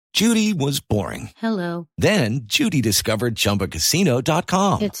Judy was boring. Hello. Then Judy discovered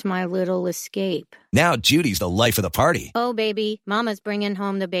ChumbaCasino.com. It's my little escape. Now Judy's the life of the party. Oh, baby, mama's bringing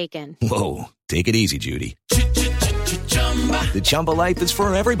home the bacon. Whoa, take it easy, Judy. The Chumba life is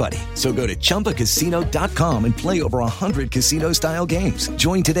for everybody. So go to ChumbaCasino.com and play over 100 casino-style games.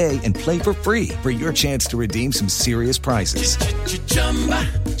 Join today and play for free for your chance to redeem some serious prizes.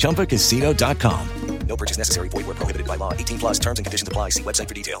 ChumbaCasino.com. No purchase necessary. Void where prohibited by law. 18 plus terms and conditions apply. See website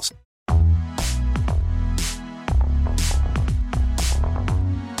for details.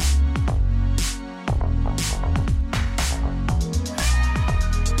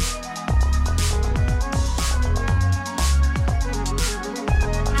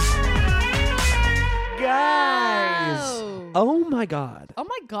 Oh my god. Oh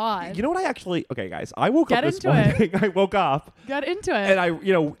my god. You know what I actually... Okay, guys. I woke up this into it. morning. I woke up. Get into it.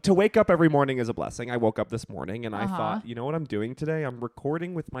 And to wake up every morning is a blessing. I woke up this morning and I thought, you know what I'm doing today? I'm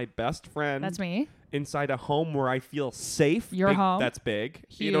recording with my best friend. That's me. Inside a home where I feel safe. Your home. That's big.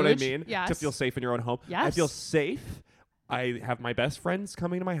 Huge. You know what I mean? Yes. To feel safe in your own home. Yes. I feel safe. I have my best friends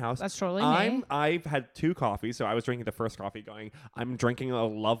coming to my house. That's totally me. I've had 2 coffees, so I was drinking the first coffee going, I'm drinking a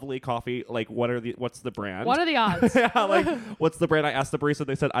lovely coffee. Like, what's the brand? What are the odds? Yeah, like, what's the brand? I asked the barista,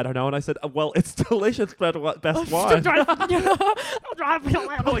 they said, I don't know. And I said, well, it's delicious, but what best one? Like,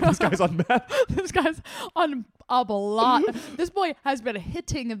 this guy's on meth. This guy's on a lot. This boy has been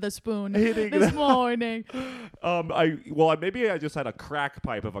hitting the spoon this morning. Maybe I just had a crack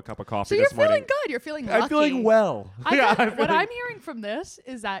pipe of a cup of coffee So you're this morning. feeling good. You're feeling lucky. I'm feeling well. What I'm hearing from this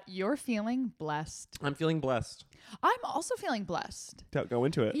is that you're feeling blessed. I'm feeling blessed. I'm also feeling blessed. Go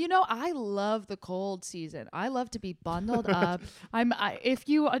into it. You know, I love the cold season. I love to be bundled up. If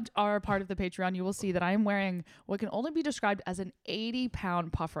you are a part of the Patreon, you will see that I am wearing what can only be described as an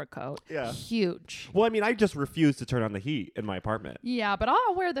 80-pound puffer coat. Yeah. Huge. Well, I mean, I just refuse to turn on the heat in my apartment. Yeah, but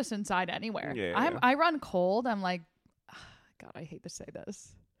I'll wear this inside anywhere. Yeah. I run cold. I'm like, God, I hate to say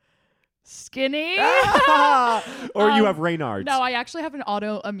this. Skinny. Or you have Raynaud's. No, I actually have an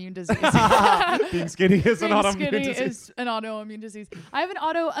autoimmune disease. Being skinny is an autoimmune disease. Is an autoimmune disease. I have an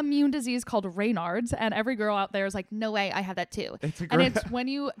autoimmune disease called Raynaud's, and every girl out there is like, no way, I have that too. And it's when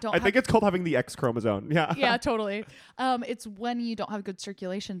you don't I think it's called having the X chromosome. Yeah. Yeah, totally. It's when you don't have good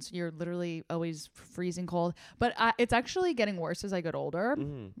circulation, so you're literally always freezing cold. But it's actually getting worse as I get older.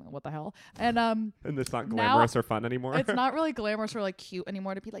 What the hell? And it's not glamorous or fun anymore. It's not really glamorous or like cute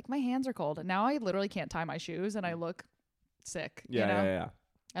anymore to be like, my hands are cold. And now I literally can't tie my shoes and I look sick. Yeah.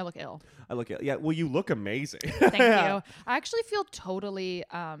 I look ill. Yeah. Well, you look amazing. Thank you. I actually feel totally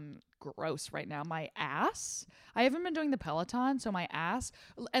gross right now. My ass. I haven't been doing the Peloton, so my ass.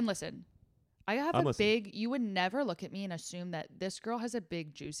 And listen, I have you would never look at me and assume that this girl has a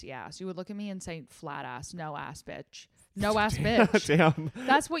big juicy ass. You would look at me and say flat ass, no ass bitch. No ass bitch. Damn.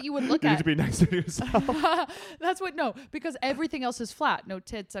 That's what you would look you at. You need to be nice to yourself. Because everything else is flat. No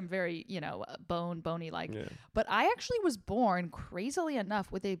tits. I'm very, bony like. Yeah. But I actually was born, crazily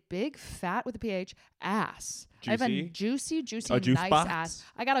enough, with a big fat with a PH ass. Juicy? I have a juicy, nice box? ass.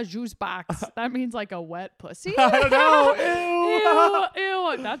 I got a juice box. That means like a wet pussy. I don't know.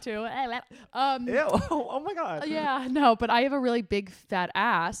 Ew. That too. Ew. Oh my God. Yeah, no, but I have a really big fat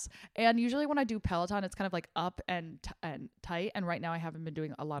ass. And usually when I do Peloton, it's kind of like up and tight. And right now I haven't been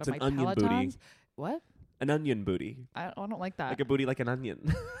doing a lot of my Pelotons. Booty. What? An onion booty. I don't like that. Like a booty like an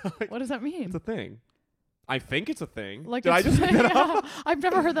onion. What does that mean? It's a thing. I think it's a thing. Like Did I just make it up? I've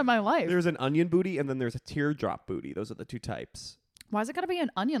never heard that in my life. There's an onion booty and then there's a teardrop booty. Those are the 2 types. Why is it gotta be an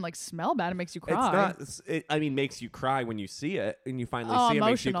onion? Like smell bad? It makes you cry. It's not. Makes you cry when you see it, and you finally see it,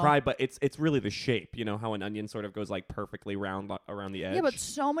 makes you cry. But it's really the shape. You know how an onion sort of goes like perfectly round around the edge. Yeah, but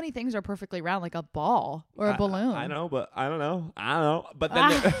so many things are perfectly round, like a ball or a balloon. I know, but I don't know. But then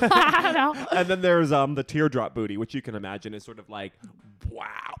I don't know. And then there's the teardrop booty, which you can imagine is sort of like wow.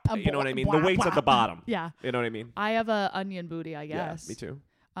 You know what I mean? The weight's at the bottom. Yeah. You know what I mean? I have a onion booty, I guess. Yeah, me too.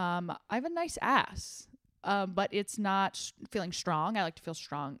 I have a nice ass. But it's not feeling strong. I like to feel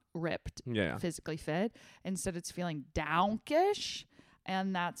strong, ripped, physically fit. Instead, it's feeling downkish,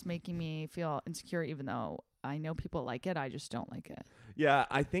 and that's making me feel insecure, even though I know people like it. I just don't like it. Yeah,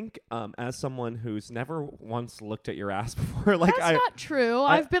 I think as someone who's never once looked at your ass before, like that's not true.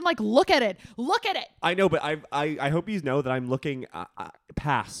 I've been like, look at it. I know, but I hope you know that I'm looking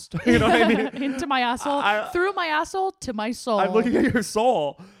past. You know what I mean? Into my asshole, through my asshole to my soul. I'm looking at your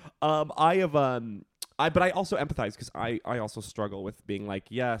soul. I have but I also empathize because I also struggle with being like,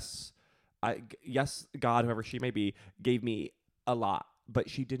 yes, God, whoever she may be, gave me a lot, but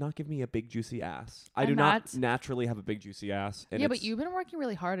she did not give me a big juicy ass. I do not naturally have a big juicy ass. And but you've been working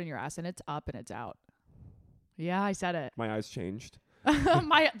really hard on your ass, and it's up and it's out. Yeah, I said it. My eyes changed.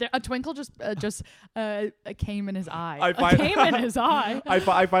 A twinkle just came in his eye.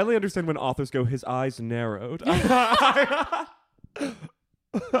 I finally understand when authors go, his eyes narrowed.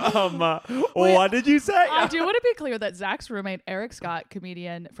 What did you say? I do want to be clear that Zach's roommate, Eric Scott,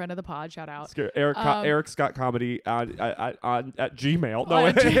 comedian, friend of the pod, shout out. Eric Scott Comedy at Gmail. No,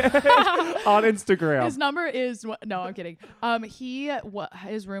 on Instagram. His number is no, I'm kidding.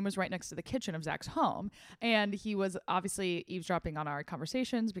 His room was right next to the kitchen of Zach's home, and he was obviously eavesdropping on our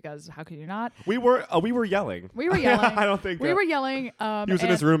conversations because how could you not? We were yelling. We were yelling. I don't think we were yelling. He was in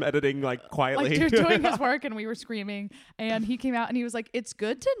his room editing like quietly, like doing his work, and we were screaming. And he came out and he was like, "It's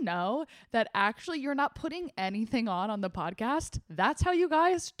good to know that actually you're not putting anything on the podcast. That's how you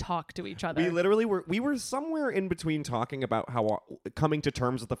guys talk to each other." We literally were somewhere in between talking about how coming to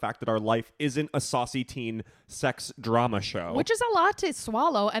terms with the fact that our life isn't a saucy teen sex drama show, which is a lot to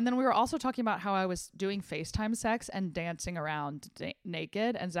swallow. And then we were also talking about how I was doing FaceTime sex and dancing around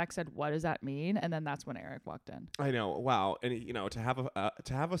naked, and Zach said, "What does that mean?" And then that's when Eric walked in. I know. Wow. And to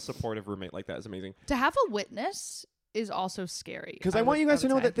have a supportive roommate like that is amazing. To have a witness is also scary. Because I want you guys to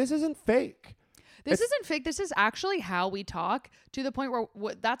know that this isn't fake. This isn't fake. This is actually how we talk, to the point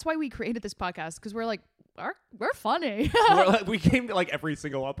where that's why we created this podcast, because we're like, we're funny. We came to like every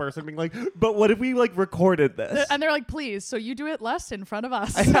single person being like, but what if we like recorded this? And they're like, please, so you do it less in front of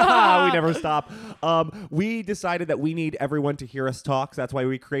us. We never stop. We decided that we need everyone to hear us talk. So that's why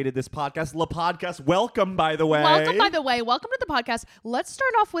we created this podcast, La Podcast. Welcome, by the way. Welcome to the podcast. Let's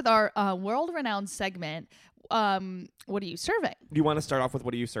start off with our world-renowned segment. What are you serving? Do you want to start off with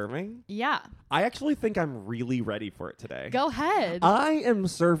what are you serving? Yeah. I actually think I'm really ready for it today. Go ahead. I am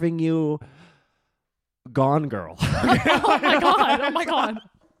serving you Gone Girl. Oh my god.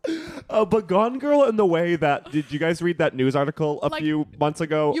 But Gone Girl in the way that, did you guys read that news article a few months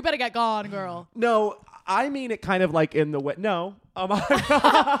ago? You better get gone, girl. No, I mean it kind of like in the way. No. No,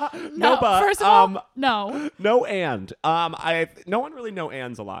 but first of all, no. No and. No one really no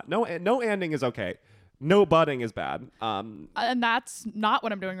ands a lot. No anding is okay. No butting is bad. And that's not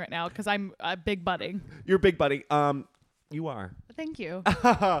what I'm doing right now because I'm big butting. You're big butting. You are. Thank you.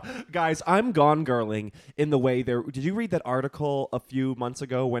 Guys, I'm gone girling in the way there. Did you read that article a few months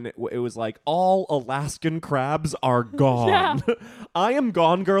ago when it was like all Alaskan crabs are gone? Yeah. I am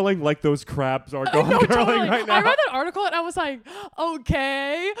gone girling like those crabs are gone girling totally. right now. I read that article and I was like,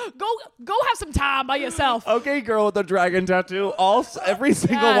 okay, go have some time by yourself. Okay, girl with the dragon tattoo. Every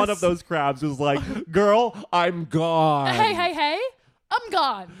single one of those crabs was like, girl, I'm gone. Hey. I'm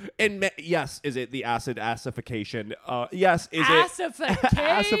gone. And yes, is it the acidification? Yes, is acidification. it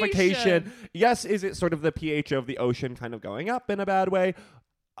acidification? Yes, is it sort of the pH of the ocean kind of going up in a bad way?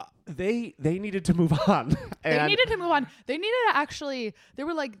 They needed to move on. They needed to move on. They needed to actually. They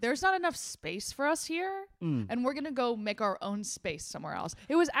were like, "There's not enough space for us here, and we're gonna go make our own space somewhere else."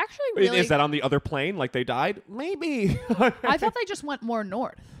 It was actually really. Is that on the other plane? Like they died? Maybe. I thought they just went more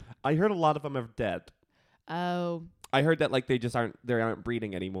north. I heard a lot of them are dead. Oh. I heard that like they aren't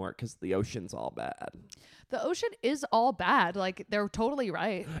breeding anymore because the ocean's all bad. The ocean is all bad. Like they're totally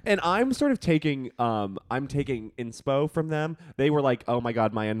right. And I'm sort of taking inspo from them. They were like, "Oh my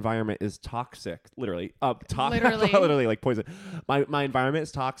god, my environment is toxic." Literally, literally like poison. My environment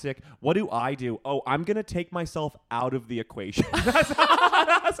is toxic. What do? Oh, I'm gonna take myself out of the equation. That's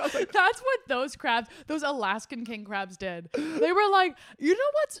what those Alaskan king crabs did. They were like, you know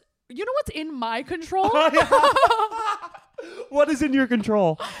what's in my control? What is in your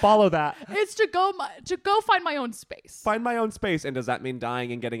control? Follow that. It's to go find my own space. Find my own space. And does that mean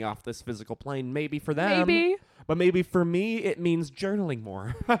dying and getting off this physical plane? Maybe for them. Maybe. But maybe for me, it means journaling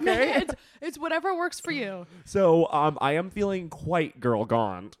more. Okay? it's whatever works for you. So I am feeling quite girl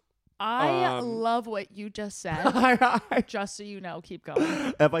gone. I love what you just said. Just so you know, keep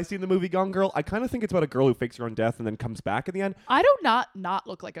going. Have I seen the movie Gone Girl? I kind of think it's about a girl who fakes her own death and then comes back at the end. I do not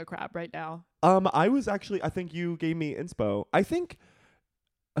look like a crab right now. I think you gave me inspo. I think,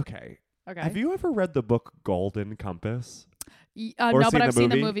 okay. Have you ever read the book Golden Compass? No, but I've seen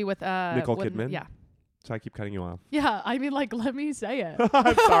the movie with Nicole Kidman. Yeah. So I keep cutting you off. Yeah, I mean, like, let me say it.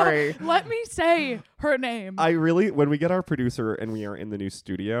 I'm sorry. Let me say her name. When we get our producer and we are in the new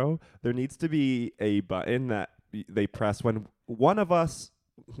studio, there needs to be a button that they press when one of us,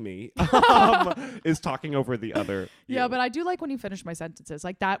 me, is talking over the other. Yeah, but I do like when you finish my sentences.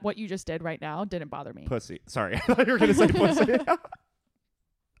 Like that, what you just did right now didn't bother me. Pussy. Sorry. I thought you were going to say pussy.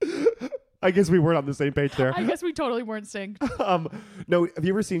 I guess we weren't on the same page there. I guess we totally weren't synced. No, have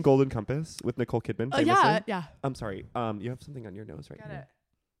you ever seen Golden Compass with Nicole Kidman? Yeah. I'm sorry. You have something on your nose right now. Got it.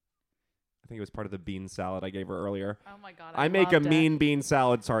 think it was part of the bean salad I gave her earlier. Oh my God. I make a loved it. mean bean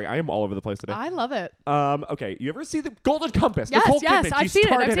salad. Sorry, I am all over the place today. I love it. Okay, you ever see the Golden Compass? Yes, Nicole yes, Kidman, I've she seen it.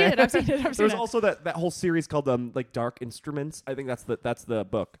 starred in I've seen it. There's also that whole series called like Dark Instruments. I think that's the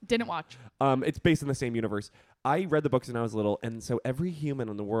book. Didn't watch. It's based in the same universe. I read the books when I was little, and so every human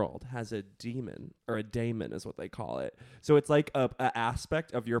in the world has a demon, or a daemon is what they call it. So it's like a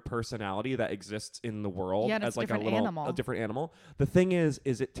aspect of your personality that exists in the world Yeah, and as it's like a different little animal. a different animal. The thing is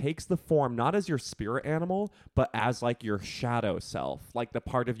it takes the form not as your spirit animal, but as like your shadow self, like the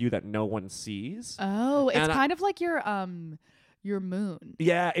part of you that no one sees. Oh, it's And kind of like your moon.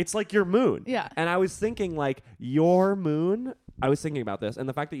 Yeah, it's like your moon. Yeah. And I was thinking like your moon, I was thinking about this, and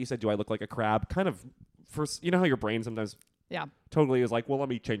the fact that you said, do I look like a crab? Kind of, you know how your brain sometimes Yeah. totally is like, well, let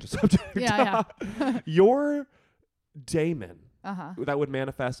me change the subject. Yeah. Your daemon Uh-huh. that would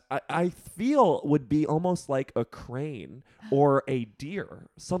manifest, I feel would be almost like a crane or a deer,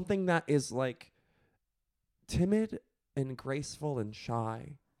 something that is like timid and graceful and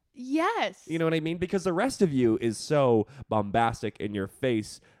shy. Yes. You know what I mean? Because the rest of you is so bombastic in your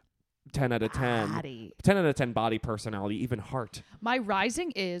face. 10 out of 10. Body. 10 out of 10 body personality, even heart. My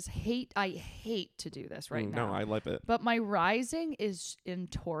rising is hate. I hate to do this right now. No, I like it. But my rising is in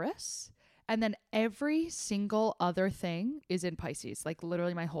Taurus. And then every single other thing is in Pisces. Like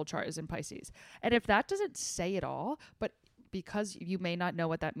literally my whole chart is in Pisces. And if that doesn't say it all, but because you may not know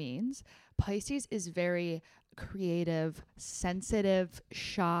what that means, Pisces is very creative, sensitive,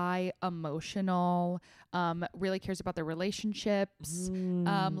 shy, emotional, really cares about their relationships,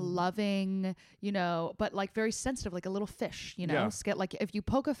 loving, but like very sensitive, like a little fish, Yeah. Like if you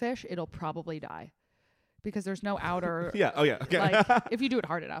poke a fish, it'll probably die because there's no outer. Yeah. Oh, yeah. Okay. Like if you do it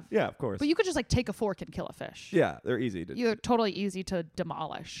hard enough. Yeah, of course. But you could just like take a fork and kill a fish. Yeah, they're easy to. You're totally easy to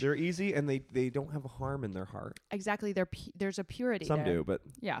demolish. They're easy, and they don't have harm in their heart. Exactly. There's a purity. Some there. do, but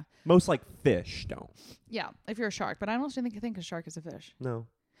Yeah. most like fish don't. Yeah. If you're a shark, but I don't think a shark is a fish. No.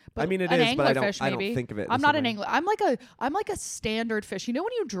 But I mean, it an is, but I anglerfish, don't maybe. think of it. I'm not an angler. I'm like a standard fish. You know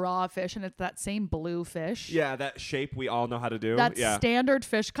when you draw a fish and it's that same blue fish? Yeah, that shape we all know how to do. That yeah. standard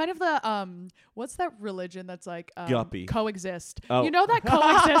fish. Kind of the what's that religion that's like Guppy. coexist. Oh. You know that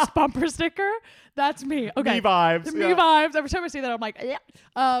coexist bumper sticker? That's me. Okay. Me vibes. Me yeah. vibes. Every time I see that, I'm like,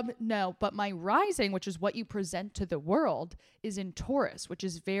 yeah. No, but my rising, which is what you present to the world, is in Taurus, which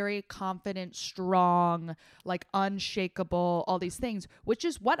is very confident, strong, like unshakable, all these things, which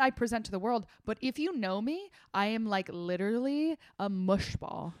is what I present to the world. But if you know me, I am like literally a mush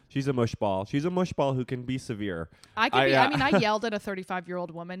ball. She's a mush ball. She's a mush ball who can be severe. I mean, I yelled at a 35-year-old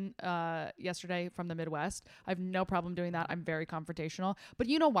woman yesterday from the Midwest. I have no problem doing that. I'm very confrontational. But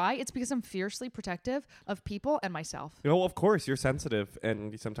you know why? It's because I'm fiercely protective of people and myself. Well, of course, you're sensitive.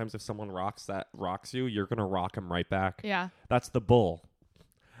 And sometimes if someone rocks you, you're going to rock them right back. Yeah. That's the bull.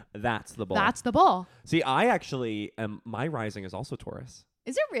 That's the bull. That's the bull. See, I actually my rising is also Taurus.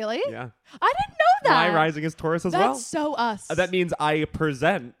 Is it really? Yeah. I didn't know that. My rising is Taurus as well. That's so us. That means I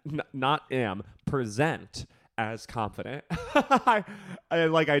present, present as confident. I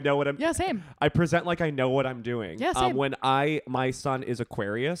know what I'm. Yeah, same. I present like I know what I'm doing. Yeah, same. When my son is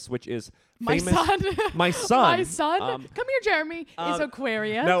Aquarius, which is My famous. son. My son. My son. Come here, Jeremy. Is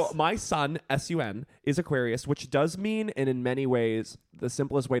Aquarius. No, my son, SUN, is Aquarius, which does mean, and in many ways, the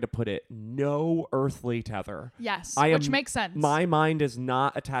simplest way to put it, no earthly tether. Yes, I which am, makes sense. My mind is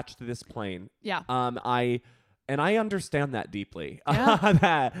not attached to this plane. Yeah. I understand that deeply. Yeah.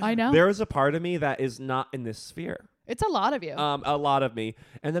 That I know. there is a part of me that is not in this sphere. It's a lot of you. A lot of me.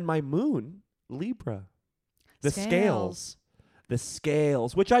 And then my moon, Libra. The scales. The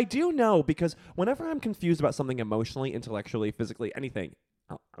scales, which I do know because whenever I'm confused about something emotionally, intellectually, physically, anything,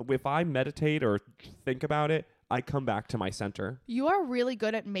 if I meditate or think about it, I come back to my center. You are really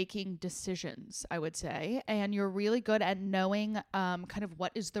good at making decisions, I would say, and you're really good at knowing kind of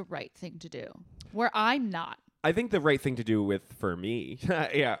what is the right thing to do, where I'm not. I think the right thing to do for me,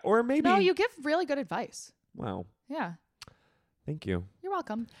 yeah, or maybe. No, you give really good advice. Wow. Yeah. Thank you. You're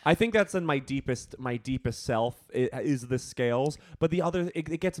welcome. I think that's in my deepest self is the scales, but the other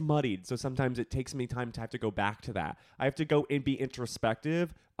it gets muddied. So sometimes it takes me time to have to go back to that. I have to go and be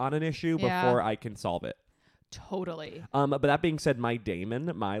introspective on an issue before I can solve it. Totally. But that being said, my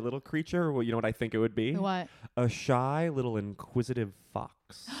daemon, my little creature, well, you know what I think it would be? What? A shy little inquisitive fox.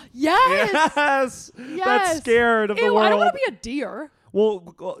 Yes. Yes. Yes. That's scared of the Ew, world. I don't want to be a deer.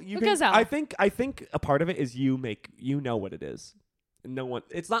 Well, you Who goes out? I think a part of it is you know what it is. No one.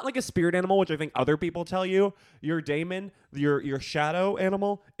 It's not like a spirit animal, which I think other people tell you. Your daemon, your shadow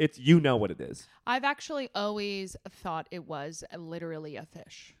animal. It's you know what it is. I've actually always thought it was literally a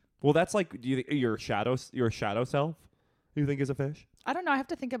fish. Well, that's like your shadow self. You think is a fish? I don't know. I have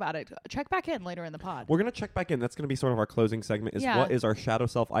to think about it. Check back in later in the pod. We're going to check back in. That's going to be sort of our closing segment is Yeah. what is our shadow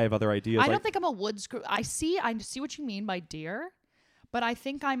self? I have other ideas. I don't think I'm a wood screw. I see what you mean by deer, but I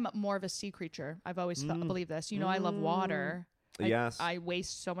think I'm more of a sea creature. I've always believed this. You know, I love water. Yes. I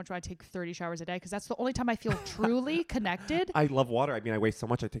waste so much when I take 30 showers a day because that's the only time I feel truly connected. I love water. I mean, I waste so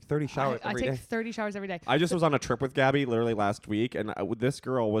much. I take 30 showers every day. I take 30 showers every day. I just was on a trip with Gabby literally last week, and this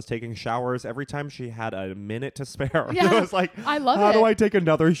girl was taking showers every time she had a minute to spare. Yeah, I was like, I love how it. do I take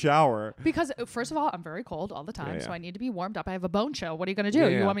another shower? Because first of all, I'm very cold all the time, Yeah. so I need to be warmed up. I have a bone chill. What are you going to do? Yeah,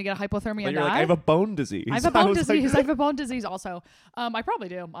 You yeah. want me to get a hypothermia But and you're die? like, I have a bone disease. I have a bone was like- disease. I have a bone disease also. I probably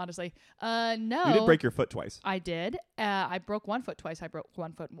do, honestly. No. You did break your foot twice. I did. I broke one foot twice. I broke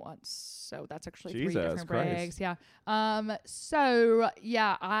one foot once. So that's actually Jesus 3 different Christ. breaks. Yeah. So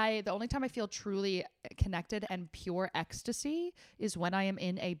yeah, the only time I feel truly connected and pure ecstasy is when I am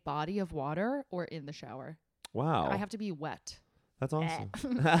in a body of water or in the shower. Wow. I have to be wet. That's awesome.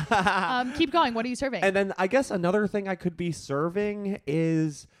 Keep going. What are you serving? And then I guess another thing I could be serving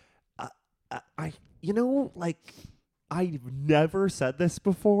is, I've never said this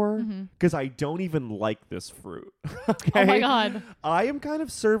before because I don't even like this fruit. Okay? Oh my God. I am kind of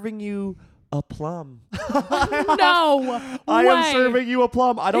serving you a plum. No. I way. am serving you a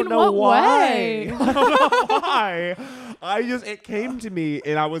plum. I don't In know what why. way? I don't know why. It came to me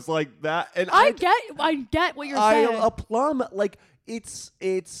and I was like that. And I get what you're saying. A plum, like it's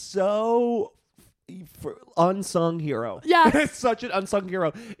so unsung hero. Yes. It's such an unsung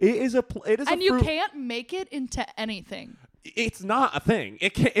hero. It is a and you fruit. can't make it into anything. It's not a thing. You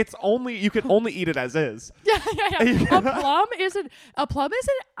can only eat it as is. Yeah. A plum isn't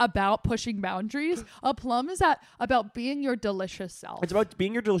about pushing boundaries. A plum is about being your delicious self. It's about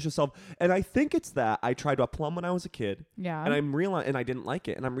being your delicious self. And I think it's that I tried a plum when I was a kid. Yeah. And and I didn't like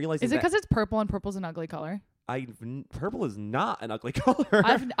it. And I'm realizing Is it because it's purple and purple's an ugly color? purple is not an ugly color.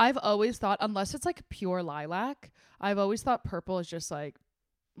 I've always thought, unless it's like pure lilac, I've always thought purple is just like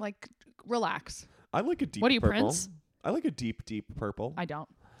relax. I like a deep What are you, purple. Prince? I like a deep purple. I don't.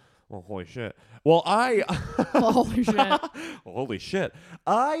 Well, holy shit. Well, Holy shit. Holy shit.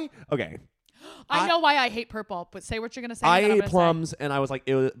 Okay. I know why I hate purple, but say what you're gonna say. I and then I'm ate gonna plums and I was like,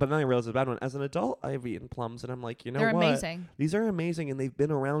 but then I realized it's a bad one. As an adult, I've eaten plums and I'm like, you know They're what? amazing. These are amazing and they've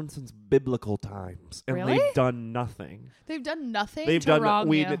been around since biblical times. And Really? they've done nothing. They've done nothing They've to done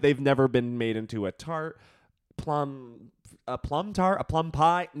wrong you. They've never been made into a tart, a plum tart, a plum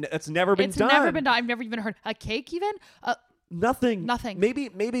pie. It's never been done. It's never been done. I've never even heard a cake even. Nothing. Maybe a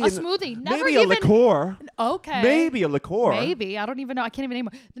smoothie. Never maybe even, a liqueur. Okay. Maybe a liqueur. Maybe. I don't even know. I can't even name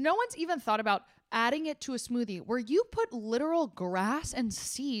it. No one's even thought about adding it to a smoothie where you put literal grass and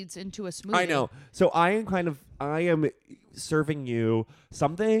seeds into a smoothie. I know. So I am serving you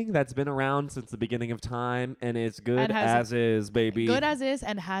something that's been around since the beginning of time and is good as is, baby. Good as is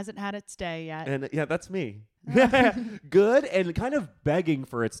and hasn't had its day yet. And yeah, that's me. Good and kind of begging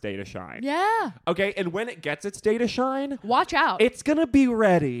for its day to shine. Yeah. Okay, and when it gets its day to shine, watch out. it's gonna be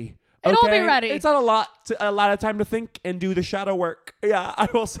ready. It'll okay? be ready. It's not a lot of time to think and do the shadow work. Yeah, I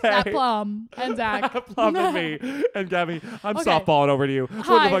will say. That Plum and Zach. Plum and me and Gabby. I'm Okay. softballing over to you. What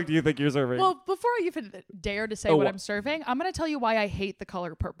Hi. the fuck do you think you're serving? Well, before I even dare to say what I'm serving, I'm going to tell you why I hate the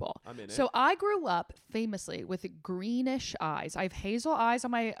color purple. I'm in it. So I grew up famously with greenish eyes. I have hazel eyes on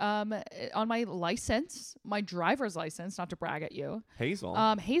my license, my driver's license, not to brag at you. Hazel.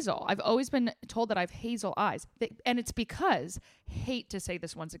 Hazel. I've always been told that I have hazel eyes. And it's because, hate to say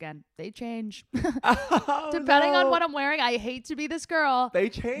this once again, they change. Depending on what I'm wearing, I hate to be this girl. They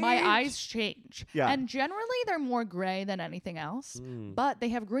change. My eyes change. Yeah. And generally they're more gray than anything else, but they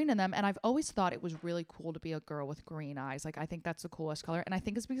have green in them. And I've always thought it was really cool to be a girl with green eyes. Like, I think that's the coolest color. And I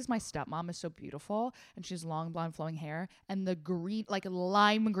think it's because my stepmom is so beautiful and she's long, blonde, flowing hair and the green, like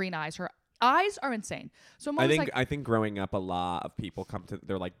lime green eyes. Her eyes are insane. So I'm always I think growing up, a lot of people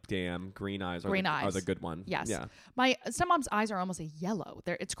they're like, damn, green eyes are the good one. Yes. Yeah. My stepmom's eyes are almost a yellow.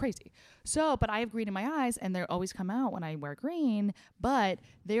 It's crazy. So, but I have green in my eyes and they always come out when I wear green. But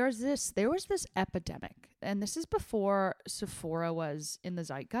there was this epidemic. And this is before Sephora was in the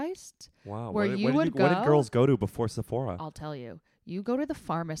zeitgeist. Wow. Where What did go. girls go to before Sephora? I'll tell you. You go to the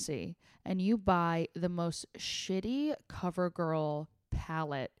pharmacy and you buy the most shitty CoverGirl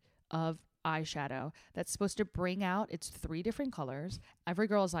palette of eyeshadow that's supposed to bring out its 3 different colors. Every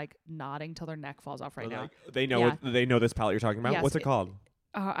girl is like nodding till their neck falls off right now. They know Yeah. they know this palette you're talking about. Yes, What's it called?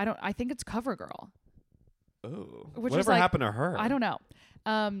 I think it's CoverGirl. Oh. Which is Whatever like- happened to her? I don't know.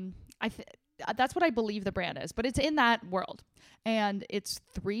 that's what I believe the brand is, but it's in that world. And it's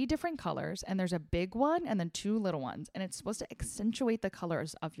 3 different colors, and there's a big one and then 2 little ones, and it's supposed to accentuate the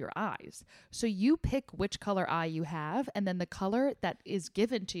colors of your eyes. So you pick which color eye you have, and then the color that is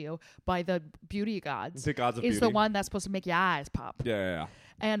given to you by the beauty gods, the gods of is beauty. the one that's supposed to make your eyes pop. Yeah.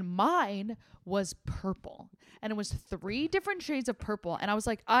 And mine was purple. And it was 3 different shades of purple. And I was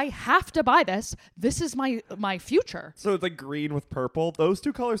like, I have to buy this. This is my future. So it's like green with purple. Those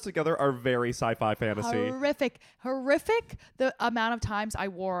 2 colors together are very sci-fi fantasy. Horrific. The amount of times I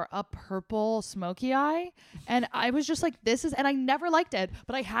wore a purple smoky eye. And I was just like, this is, and I never liked it,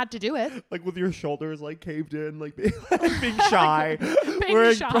 but I had to do it. Like with your shoulders like caved in, like being shy.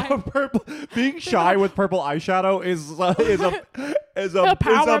 Being shy. Purple. Being shy with purple eyeshadow is a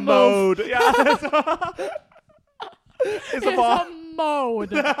power mode. Yeah. It's a mode.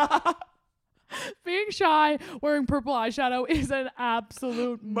 Being shy wearing purple eyeshadow is an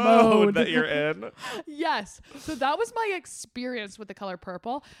absolute mode that you're in. Yes. So that was my experience with the color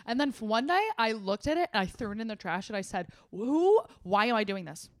purple. And then one day I looked at it and I threw it in the trash and I said, why am I doing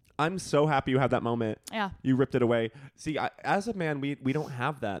this? I'm so happy you had that moment. Yeah. You ripped it away. See, as a man, we don't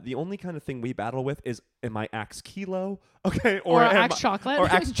have that. The only kind of thing we battle with is, am I Axe Kilo? Okay. Or Axe Chocolate. Or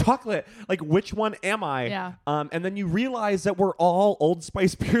Axe Chocolate. Like, which one am I? Yeah. And then you realize that we're all Old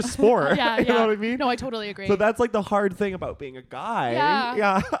Spice Pure Sport. Yeah. You know what I mean? No, I totally agree. So that's like the hard thing about being a guy.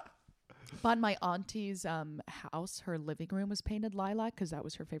 Yeah. But my auntie's house, her living room was painted lilac because that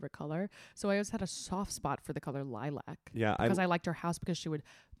was her favorite color. So I always had a soft spot for the color lilac. Yeah. Because I liked her house because she would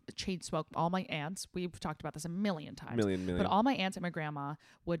chain smoke. All my aunts, we've talked about this a million times. Million. But all my aunts and my grandma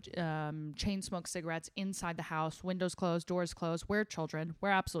would chain smoke cigarettes inside the house, windows closed, doors closed. We're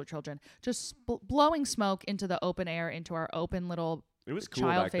absolute children. Just blowing smoke into the open air, into our open little It was cool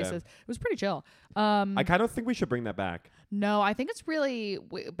child back faces. then. It was pretty chill. I kind of think we should bring that back. No, I think it's really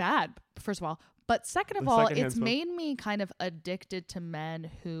bad, first of all. But second of all, it's smoke. made me kind of addicted to men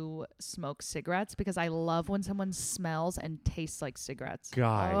who smoke cigarettes because I love when someone smells and tastes like cigarettes.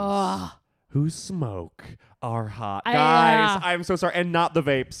 Guys who smoke are hot. Guys, I'm so sorry. And not the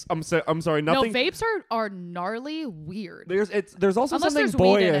vapes. I'm sorry. Nothing. No, vapes are gnarly weird. There's also Unless something there's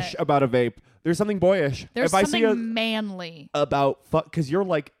weed in boyish it. about a vape. There's something boyish. There's if something I see manly about because you're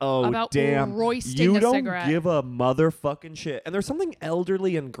like, oh about damn, roisting you a don't cigarette. give a motherfucking shit. And there's something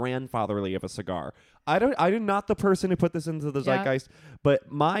elderly and grandfatherly of a cigar. I'm not the person who put this into the zeitgeist, but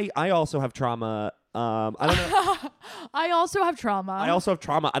I also have trauma. I don't know. I also have trauma.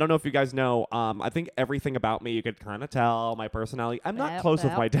 I don't know if you guys know. I think everything about me you could kind of tell. My personality. I'm not close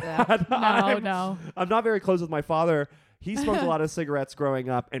with my dad. No. I'm not very close with my father. He smoked a lot of cigarettes growing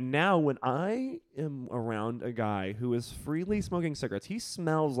up, and now when I am around a guy who is freely smoking cigarettes, he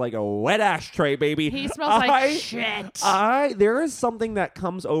smells like a wet ashtray, baby. He smells like shit. There is something that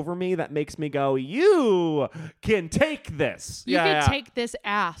comes over me that makes me go, you can take this. You can take this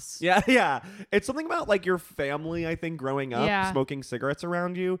ass. Yeah. It's something about like your family, I think, growing up, smoking cigarettes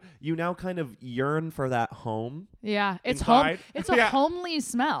around you. You now kind of yearn for that home. Yeah. It's inside. home. It's a homely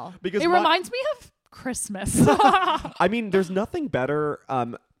smell. Because it reminds me of Christmas. I mean, there's nothing better,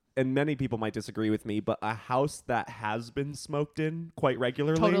 and many people might disagree with me, but a house that has been smoked in quite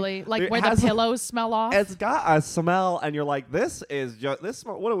regularly. Totally. Like where the pillows smell off. It's got a smell, and you're like, this is just this.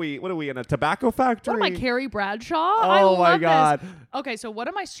 What are we in a tobacco factory? What am I, Carrie Bradshaw? Oh my God. This. Okay, so what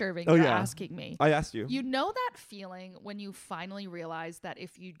am I serving? Oh, You're yeah. asking me. I asked you. You know that feeling when you finally realize that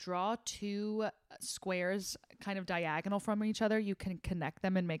if you draw 2 squares kind of diagonal from each other, you can connect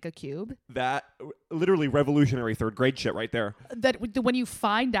them and make a cube? That literally revolutionary 3rd grade shit right there. That when you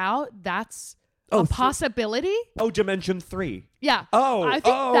find out that's a possibility. Dimension 3. Yeah. I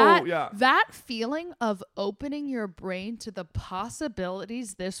think that feeling of opening your brain to the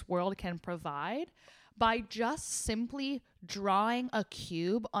possibilities this world can provide by just simply drawing a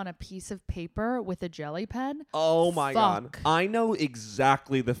cube on a piece of paper with a jelly pen. Oh my God. I know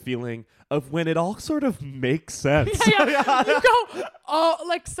exactly the feeling of when it all sort of makes sense. Yeah. You go,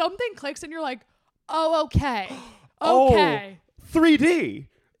 like something clicks and you're like, oh, okay. Okay. 3D.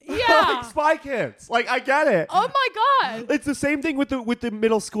 Yeah. Like Spy Kids. Like, I get it. Oh my God. It's the same thing with the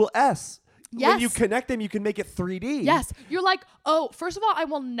middle school S. Yes. When you connect them, you can make it 3D. Yes. You're like, first of all, I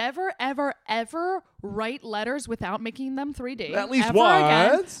will never, ever, ever write letters without making them 3D. At least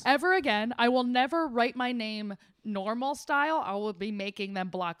once. Ever again. I will never write my name normal style. I will be making them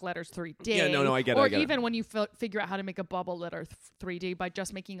block letters 3D. Yeah, no, I get it. Or even when you figure out how to make a bubble letter 3D by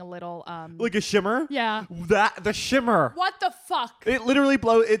just making a little... like a shimmer? Yeah. The shimmer. What the fuck? It literally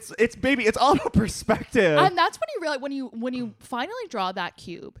blows... It's baby, it's all about perspective. And that's when you realize, when you finally draw that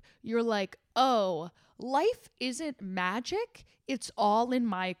cube, you're like, oh... life isn't magic. It's all in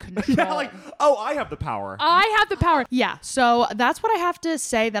my control. Yeah, like, oh, I have the power. I have the power. Yeah. So that's what I have to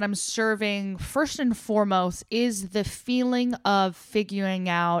say that I'm serving first and foremost is the feeling of figuring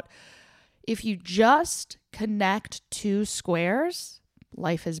out if you just connect two squares,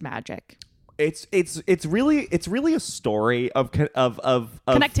 life is magic. It's really a story of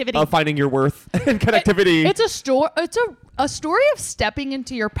connectivity, of finding your worth and connectivity. It's a story of stepping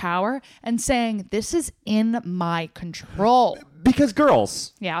into your power and saying, this is in my control. Because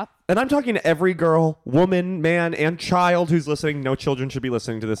girls, yeah, and I'm talking to every girl, woman, man, and child who's listening. No children should be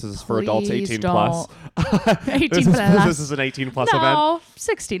listening to this. This is for adults 18 plus. 18 plus. This is an 18 plus event. No,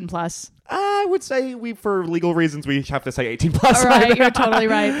 16 plus. I would say for legal reasons, we have to say 18 plus. All right, you're totally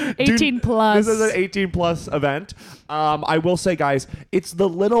right. 18 plus. This is an 18 plus event. I will say, guys, it's the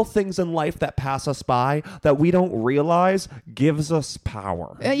little things in life that pass us by that we don't realize gives us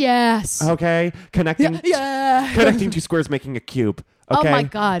power. Yes. Okay? Connecting two squares, making a cube. Okay. Oh my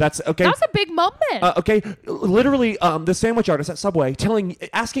God. That's okay. That's a big moment. Okay. Literally, the sandwich artist at Subway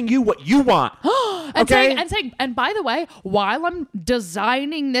asking you what you want. and saying, and by the way, while I'm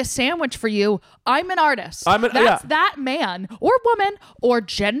designing this sandwich for you, I'm an artist. That's that man or woman or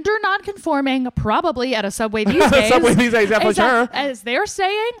gender nonconforming, probably at a Subway these days. Subway these days, yeah, for sure. As they're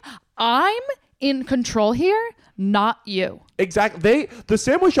saying, I'm in control here, not you. Exactly. The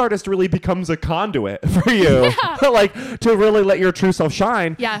sandwich artist really becomes a conduit for you, like to really let your true self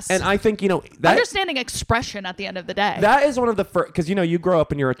shine. Yes. And I think, that understanding expression at the end of the day. That is one of the first, because, you grow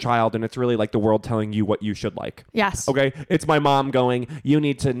up and you're a child and it's really like the world telling you what you should like. Yes. Okay. It's my mom going, you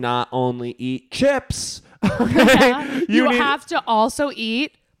need to not only eat chips. Okay? Yeah. You have to also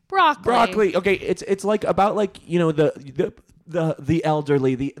eat broccoli. Okay. It's like about like, the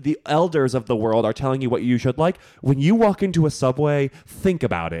elderly, the elders of the world are telling you what you should like. When you walk into a Subway, think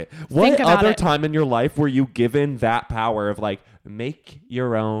about it. What other time in your life were you given that power of like, make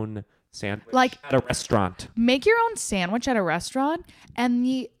your own sandwich at a restaurant? Make your own sandwich at a restaurant,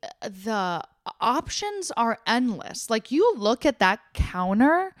 and the options are endless. Like, you look at that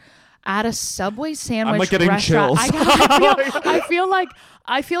counter at a Subway sandwich I'm like getting restaurant. chills.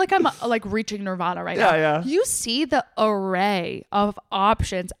 I feel like I'm like reaching nirvana right now. Yeah. You see the array of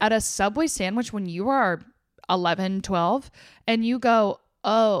options at a Subway sandwich when you are 11, 12, and you go,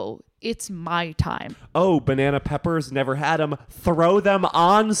 oh, it's my time. Oh, banana peppers, never had them. Throw them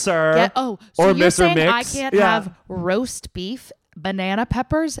on, sir. So or you're saying mix. I can't have roast beef, banana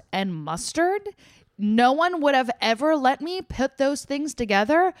peppers, and mustard? No one would have ever let me put those things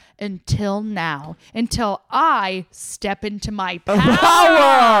together until now. Until I step into my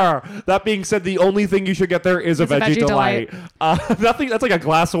power. That being said, the only thing you should get there is a Veggie Delight. Nothing. That's like a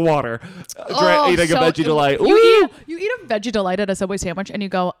glass of water. Eating a Veggie Delight. You eat a Veggie Delight at a Subway sandwich, and you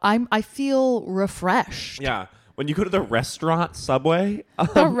go, I feel refreshed. Yeah. When you go to the restaurant Subway.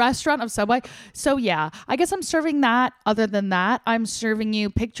 The restaurant of Subway. So yeah, I guess I'm serving that. Other than that, I'm serving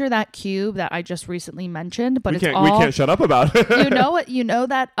you, picture that cube that I just recently mentioned, but we can't shut up about it. You know what? You know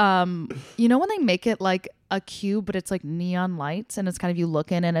that when they make it like a cube, but it's like neon lights and it's kind of, you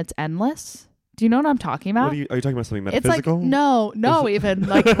look in and it's endless. Do you know what I'm talking about? Are you talking about something metaphysical? It's like, no, even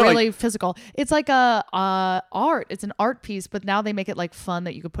like really physical. It's like a art. It's an art piece, but now they make it like fun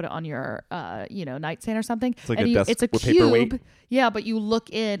that you could put it on your nightstand or something. It's like and a desk it's a with cube. Paperweight. Yeah, but you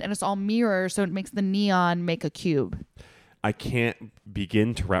look in and it's all mirrors, so it makes the neon make a cube. I can't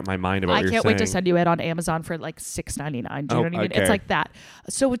begin to wrap my mind about what you're saying. I can't wait to send you it on Amazon for like $6.99. Do you know what I mean? Okay. It's like that.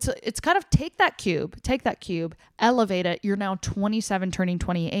 So it's kind of take that cube, elevate it. You're now 27, turning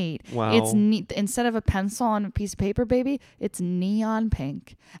 28. Wow. It's instead of a pencil on a piece of paper, baby, it's neon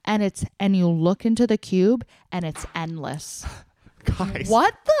pink, and you look into the cube and it's endless. Guys.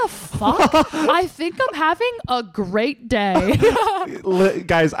 What the fuck? I think I'm having a great day.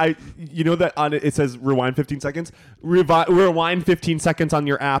 Guys, you know that on it says rewind 15 seconds? Rewind 15 seconds on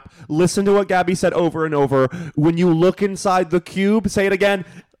your app. Listen to what Gabby said over and over. When you look inside the cube, say it again.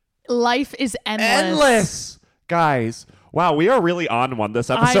 Life is endless. Endless. Guys. Wow, we are really on one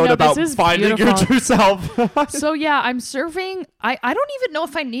this episode about finding beautiful. your true self. So yeah, I'm serving. I don't even know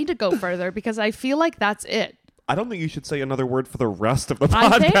if I need to go further because I feel like that's it. I don't think you should say another word for the rest of the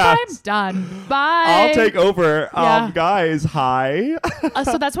podcast. I think I'm done. Bye. I'll take over. Yeah. Guys, hi.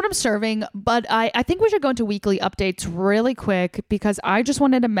 So that's what I'm serving. But I think we should go into weekly updates really quick because I just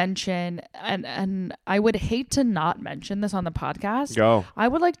wanted to mention, and I would hate to not mention this on the podcast. Go. I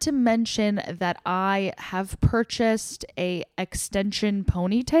would like to mention that I have purchased a extension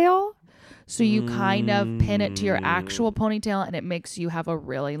ponytail. So you kind of pin it to your actual ponytail and it makes you have a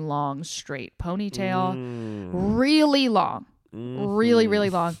really long, straight ponytail. Really long. really, really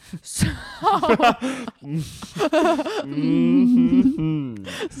long. So,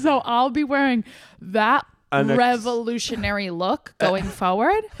 so I'll be wearing that revolutionary look going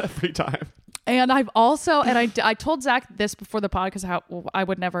forward every time. And I've also, and I told Zach this before the pod because I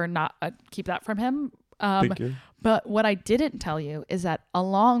would never not keep that from him. Thank you. But what I didn't tell you is that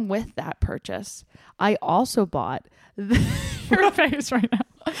along with that purchase, I also bought your face right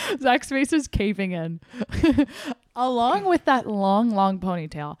now. Zach's face is caving in. Along with that long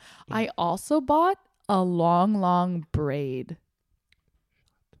ponytail, I also bought a long braid.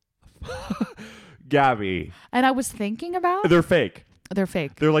 Gabby. And I was thinking about. They're fake. They're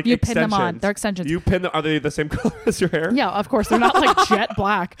fake. They're like you extensions. pin them on. They're extensions. You pin them. Are they the same color as your hair? Yeah, of course. They're not like jet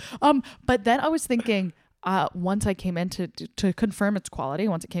black. But then I was thinking, once I came in to confirm its quality,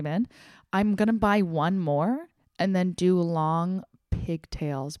 once it came in, I'm gonna buy one more and then do long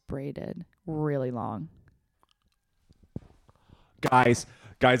pigtails braided, really long. Guys,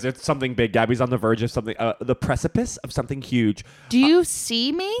 it's something big. Gabby's on the verge of something, the precipice of something huge. Do you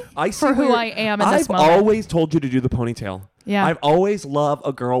see me for who I am in this moment? I've always told you to do the ponytail. Yeah. I've always loved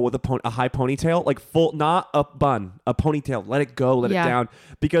a girl with a high ponytail, like full, not a bun, a ponytail. Let it go, let it down.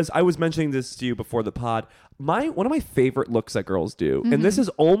 Because I was mentioning this to you before the pod. One of my favorite looks that girls do, and this is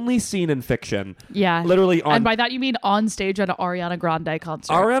only seen in fiction. Yeah. Literally on. And by that you mean on stage at an Ariana Grande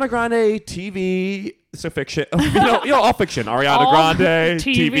concert. Ariana Grande, TV, so fiction. you know, all fiction. Ariana Grande,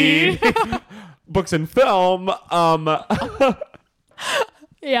 TV, books and film.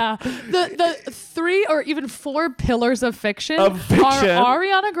 Yeah. The 3 or even 4 pillars of fiction, are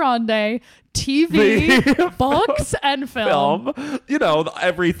Ariana Grande, TV, books, and film. You know,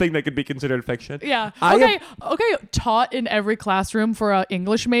 everything that could be considered fiction. Yeah. Okay. Taught in every classroom for an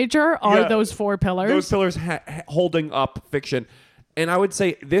English major are those 4 pillars. Those pillars holding up fiction. And I would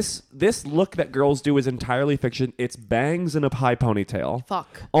say this look that girls do is entirely fiction. It's bangs and a high ponytail.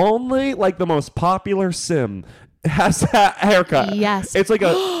 Fuck. Only like the most popular sim has that haircut. Yes. It's like a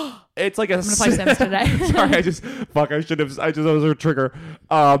I'm gonna play Sims today. Sorry, I just was a trigger.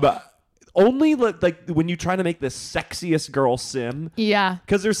 Only like when you try to make the sexiest girl sim. Yeah.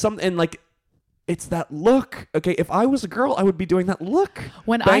 Because there's something like it's that look. Okay, if I was a girl, I would be doing that look.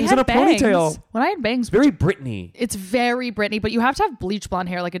 When bangs I had and a ponytail. When I had bangs, very Britney. It's very Britney, but you have to have bleach blonde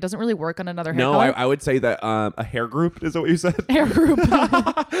hair. Like it doesn't really work on another hair. No, color. I would say that a hair group is that what you said. Hair group.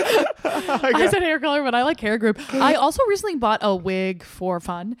 I said hair color, but I like hair group. I also recently bought a wig for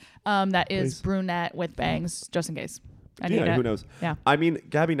fun. That is brunette with bangs, just in case. I need it. Who knows? Yeah. I mean,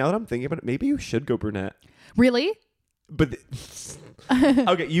 Gabby, now that I'm thinking about it, maybe you should go brunette. Really? But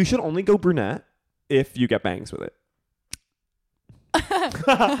okay, you should only go brunette if you get bangs with it.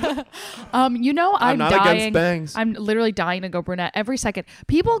 You know, I'm not dying. against bangs. I'm literally dying to go brunette every second.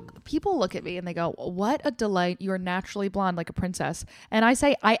 People look at me and they go, "What a delight! You're naturally blonde like a princess." And I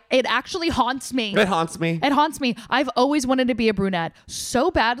say, it actually haunts me. It haunts me. It haunts me. I've always wanted to be a brunette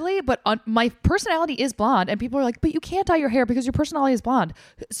so badly, but my personality is blonde, and people are like, "But you can't dye your hair because your personality is blonde."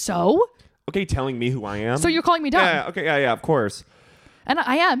 So, okay, telling me who I am. So you're calling me dumb? Yeah. Okay. Yeah. Of course. And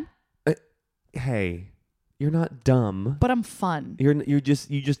I am. Hey. You're not dumb, but I'm fun. You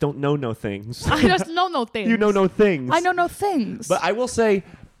just don't know no things. I just know no things. You know no things. I know no things. But I will say,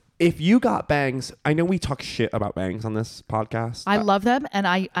 if you got bangs, I know we talk shit about bangs on this podcast. I love them, and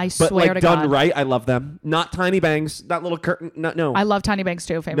I swear but like to done God, right, I love them. Not tiny bangs, not little curtain. No. I love tiny bangs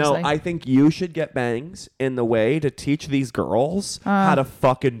too. Famously, no. I think you should get bangs in the way to teach these girls how to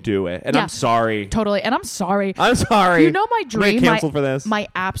fucking do it. And I'm sorry, totally. And I'm sorry. I'm sorry. You know my dream. I'm canceled for this. My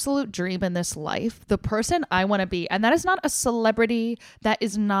absolute dream in this life, the person I want to be, and that is not a celebrity. That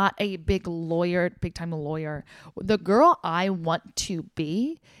is not a big time lawyer. The girl I want to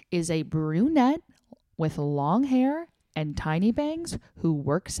be is a brunette with long hair and tiny bangs who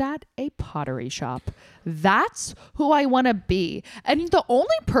works at a pottery shop. That's who I want to be. And the only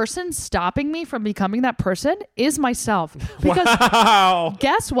person stopping me from becoming that person is myself. Because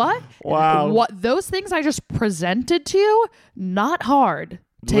guess what? Wow. What those things I just presented to you, not hard.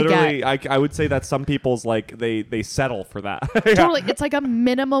 Literally, I would say that some people's like they settle for that. Totally, it's like a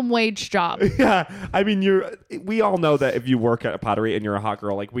minimum wage job. Yeah, I mean, we all know that if you work at a pottery and you're a hot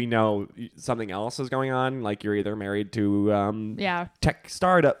girl, like we know something else is going on. Like you're either married to tech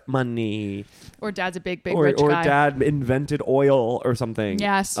startup money, or dad's a big rich guy, or dad invented oil or something.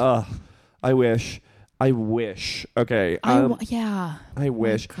 Yes. I wish. Okay. Yeah. I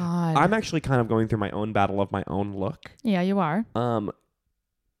wish. Oh God. I'm actually kind of going through my own battle of my own look. Yeah, you are.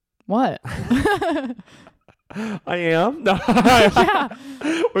 What? I am. No. Yeah.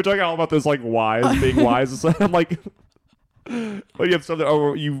 We're talking all about this like wise, being wise. I'm like, Oh, you have something.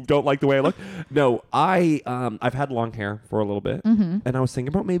 Oh, you don't like the way I look? No, I've had long hair for a little bit, and I was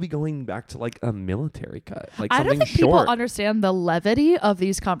thinking about maybe going back to like a military cut, like I something don't think short. people understand the levity of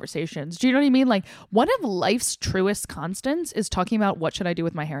these conversations. Do you know what I mean? Like, one of life's truest constants is talking about what should I do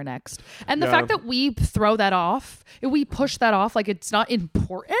with my hair next, and the fact that we throw that off, we push that off like it's not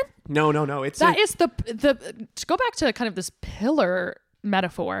important. No. It's That is the to go back to kind of this pillar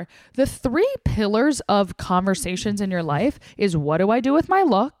metaphor. The 3 pillars of conversations in your life is, what do I do with my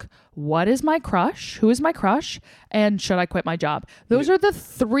look? What is my crush? Who is my crush? And should I quit my job? Those are the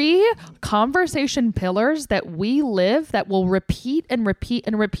 3 conversation pillars that we live that will repeat and repeat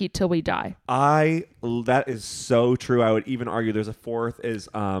and repeat till we die. That is so true. I would even argue there's a 4th is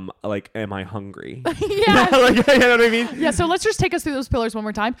like, am I hungry? Yeah. Like, you know what I mean? Yeah, so let's just take us through those pillars one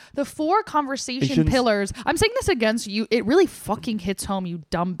more time. The 4 conversation pillars, I'm saying this against you, it really fucking hits home, you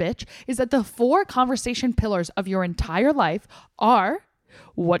dumb bitch, is that the 4 conversation pillars of your entire life are,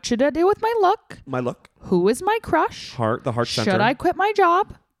 what should I do with my look? My look. Who is my crush? The heart center. Should I quit my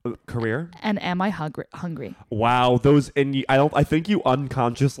job? Career. And am I hungry? Wow, I think you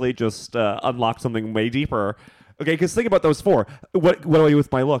unconsciously just unlocked something way deeper. Okay, because think about those 4. What do I do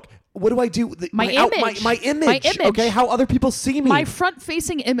with my look? What do I do? My image. My image. Okay, how other people see me. My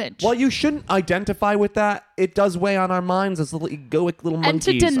front-facing image. Well, you shouldn't identify with that. It does weigh on our minds as little egoic little monkeys. And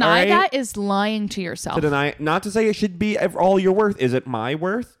to deny right? that is lying to yourself. To deny, not to say it should be all your worth. Is it my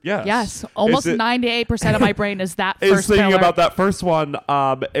worth? Yes. Yes. Almost 98% of my brain is that first thinking pillar. about that first one.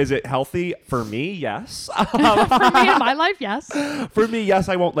 Is it healthy? For me, yes. For me in my life, yes. For me, yes.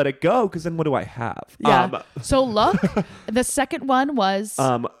 I won't let it go because then what do I have? Yeah. So look, the second one was...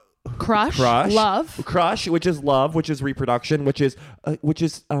 Crush, love, which is love, which is reproduction, which is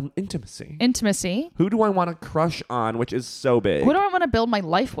intimacy. Who do I want to crush on, which is so big? Who do I want to build my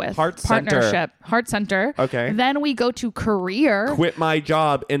life with? Partnership. Heart center. Okay. Then we go to career. Quit my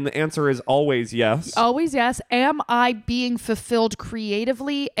job, and the answer is always yes. Always yes. Am I being fulfilled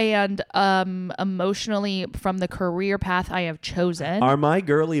creatively and emotionally from the career path I have chosen? Are my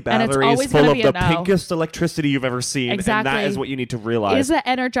girly batteries full of the pinkest electricity you've ever seen? Exactly. And that is what you need to realize. Is the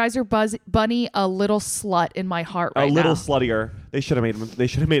Energizer Bunny a little slut in my heart right now? A little sluttier. They should have made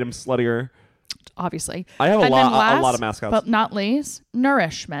him sluttier. Obviously. I have a lot of mascots. But not least,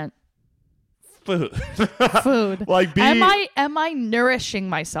 nourishment. Food. Like am I nourishing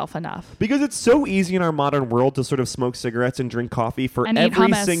myself enough? Because it's so easy in our modern world to sort of smoke cigarettes and drink coffee for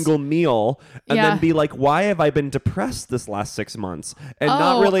every single meal and then be like, why have I been depressed this last 6 months? And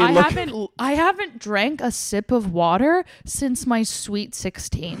not really I haven't drank a sip of water since my sweet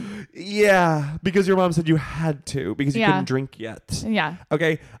 16. Yeah, because your mom said you had to because you couldn't drink yet. Yeah.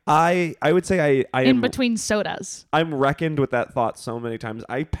 Okay. I would say I in between sodas. I'm reckoned with that thought so many times.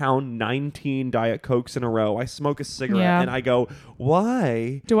 I pound 19 Diet Cokes in a row. I smoke a cigarette and I go,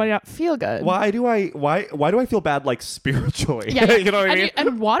 why do I not feel good? Why do I feel bad, like, spiritually? Yeah. You know what I mean?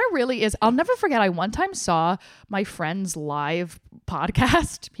 And water really is. I'll never forget. I one time saw my friend's live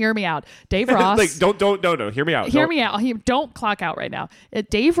podcast. Hear me out. Dave Ross. Like, don't. Hear me out. Hear me out. Don't clock out right now.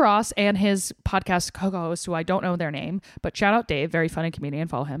 Dave Ross and his podcast co-host, who I don't know their name, but shout out Dave, very funny comedian.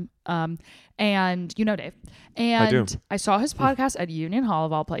 Follow him. And you know Dave. And I saw his podcast at Union Hall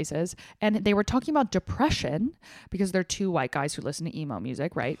of all places, and they were talking about depression because they're 2 white guys who listen to emo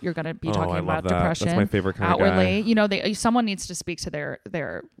music, right? You're going to be talking about depression. That's my favorite kind outwardly. of guy. You know, someone needs to speak to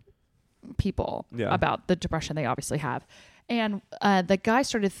their people about the depression they obviously have. And the guy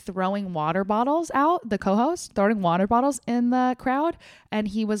started throwing water bottles out, the co-host, throwing water bottles in the crowd. And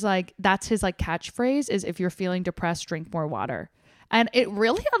he was like, that's his like catchphrase is, if you're feeling depressed, drink more water. And it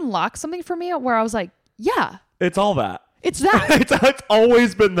really unlocked something for me where I was like, yeah. It's all that. It's that. It's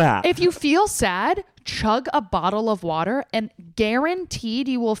always been that. If you feel sad, chug a bottle of water and guaranteed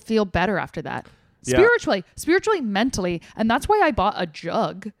you will feel better after that. Spiritually, mentally. And that's why I bought a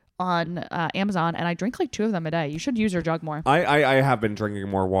jug on Amazon, and I drink like 2 of them a day. You should use your jug more. I have been drinking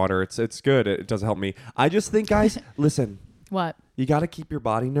more water. It's good. It does help me. I just think, guys, listen. What? You got to keep your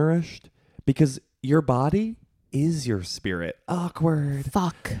body nourished because your body is your spirit. Awkward.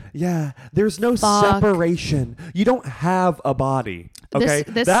 Fuck. Yeah. There's no separation. You don't have a body. Okay?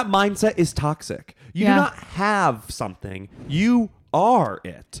 That mindset is toxic. You do not have something. You are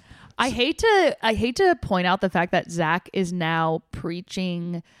it. I hate to point out the fact that Zach is now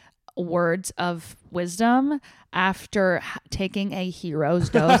preaching words of wisdom after taking a hero's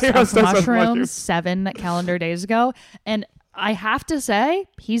dose of mushrooms 7 calendar days ago. And I have to say,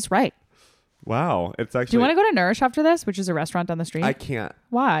 he's right. Wow. It's actually. Do you want to go to Nourish after this, which is a restaurant down the street? I can't.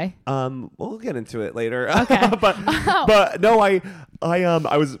 Why? We'll get into it later. Okay. but no, I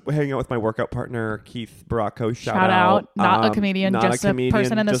was hanging out with my workout partner Keith Baracco. Shout out. Not a comedian, not just a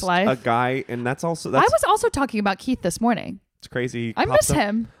person in this just life. a guy, and that's also. I was also talking about Keith this morning. It's crazy. I miss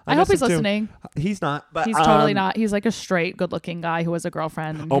him. I hope he's listening. He's not, but he's totally not. He's like a straight, good-looking guy who has a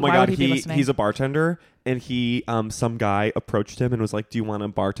girlfriend. And oh my why god, would he be listening? He's a bartender, and some guy approached him and was like, "Do you want to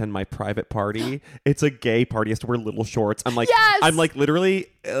bartend my private party? It's a gay party. He has to wear little shorts." I'm like, yes! I'm like, literally,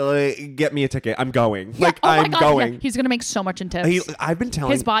 get me a ticket. I'm going. Yeah. Like, oh I'm going. Yeah. He's gonna make so much in tips. I've been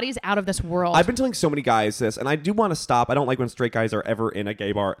telling his body's out of this world. I've been telling so many guys this, and I do want to stop. I don't like when straight guys are ever in a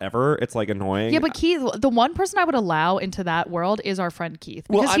gay bar ever. It's like annoying. Yeah, but Keith, the one person I would allow into that world is our friend Keith,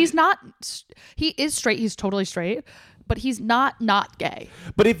 because he's not. He is straight. He's totally straight, but he's not gay.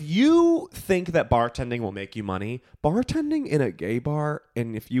 But if you think that bartending will make you money, bartending in a gay bar,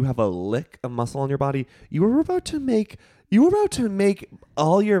 and if you have a lick of muscle on your body, you are about to make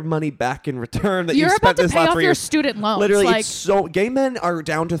all your money back in return that you spent about to this pay last off 3 your years. student loans. Literally, like, it's so gay men are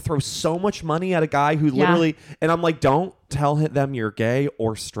down to throw so much money at a guy who literally, and I'm like, don't tell them you're gay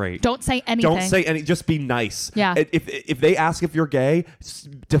or straight. Don't say anything. Don't say any. Just be nice. Yeah. If they ask if you're gay,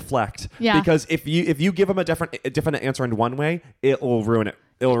 deflect. Yeah. Because if you give them a different answer in one way, it will ruin it.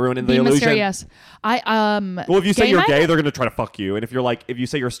 It'll ruin the be illusion. Mysterious. Well, if you say you're gay, they're gonna try to fuck you, and if you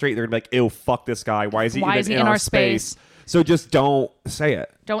say you're straight, they're gonna be like, ew, fuck this guy. Why is he in our space? So just don't say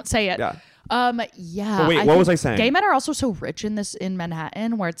it. Don't say it. Yeah. Yeah. But wait, what was I saying? Gay men are also so rich in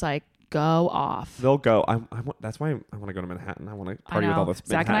Manhattan, where it's like, go off. They'll go. That's why I want to go to Manhattan. I want to party with all this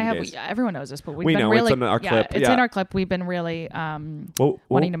Zach Manhattan and I have. gays. Everyone knows this, but we've we been know really. it's in our clip. It's in our clip. We've been really wanting to move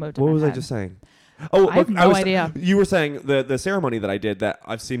to Manhattan. What was I just saying? Oh, I have no idea. You were saying the ceremony that I did that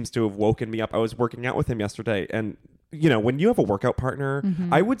seems to have woken me up. I was working out with him yesterday, and when you have a workout partner,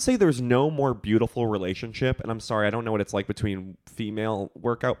 I would say there's no more beautiful relationship. And I'm sorry, I don't know what it's like between female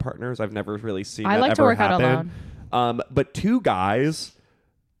workout partners. I've never really seen that like ever to work happen. out alone. But two guys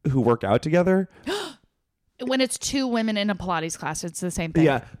who work out together. When it's two women in a Pilates class, it's the same thing.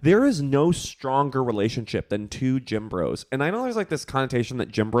 Yeah, there is no stronger relationship than two gym bros. And I know there's like this connotation that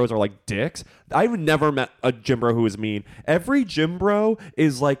gym bros are like dicks. I've never met a gym bro who is mean. Every gym bro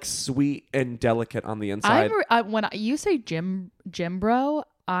is like sweet and delicate on the inside. When you say gym bro,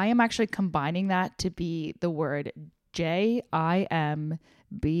 I am actually combining that to be the word JIMBROO.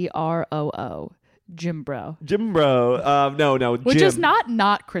 Gym bro. Gym bro. No. Which gym. is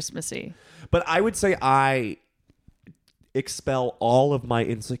not Christmassy. But I would say I expel all of my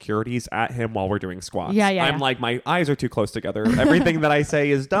insecurities at him while we're doing squats. Yeah. I'm like, my eyes are too close together. Everything that I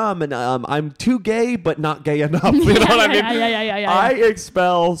say is dumb, and I'm too gay, but not gay enough. You know what I mean? Yeah. I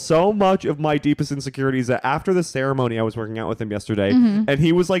expel so much of my deepest insecurities that after the ceremony, I was working out with him yesterday, and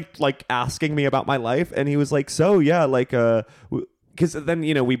he was like asking me about my life, and he was like, so yeah, like because then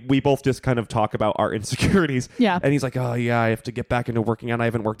we both just kind of talk about our insecurities. Yeah. And he's like, oh yeah, I have to get back into working out. I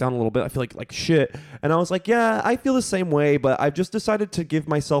haven't worked out in a little bit. I feel like shit. And I was like, yeah, I feel the same way, but I've just decided to give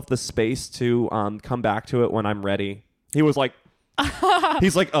myself the space to come back to it when I'm ready. He was like,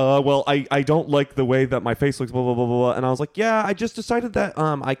 he's like, well, I don't like the way that my face looks, blah, blah, blah, blah. And I was like, yeah, I just decided that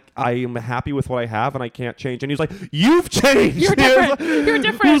I am happy with what I have and I can't change. And he was like, you've changed. You're different. You're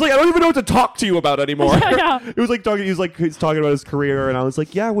different. He was like, I don't even know what to talk to you about anymore. Yeah. It was like he's talking about his career. And I was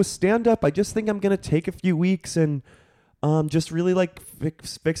like, yeah, with stand up, I just think I'm going to take a few weeks and just really like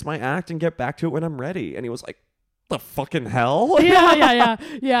fix my act and get back to it when I'm ready. And he was like, the fucking hell? Yeah.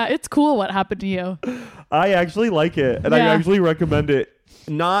 It's cool what happened to you. I actually like it, and I actually recommend it.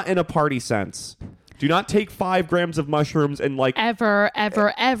 Not in a party sense. Do not take 5 grams of mushrooms and like ever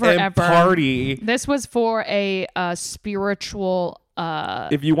party. This was for a spiritual.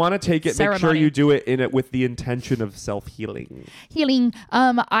 If you want to take it, ceremony. Make sure you do it with the intention of self-healing.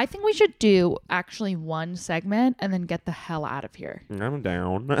 I think we should do actually one segment and then get the hell out of here. I'm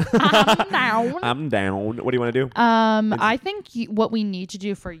down. I'm down. What do you want to do? I think what we need to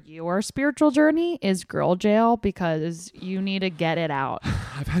do for your spiritual journey is girl jail, because you need to get it out.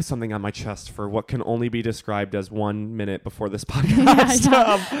 I've had something on my chest for what can only be described as 1 minute before this podcast.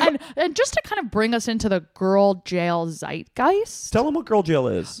 And just to kind of bring us into the girl jail zeitgeist. Tell them what girl jail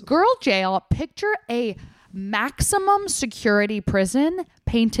is. Girl jail, picture a maximum security prison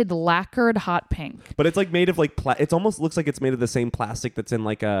painted lacquered hot pink. But it's like made of like it almost looks like it's made of the same plastic that's in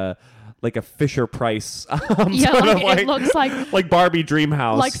like a Fisher Price. It looks like Barbie Dream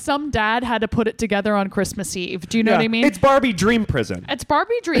House. Like some dad had to put it together on Christmas Eve. Do you know what I mean? It's Barbie Dream Prison. It's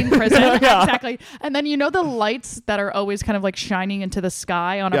Barbie Dream Prison. Exactly. And then the lights that are always kind of like shining into the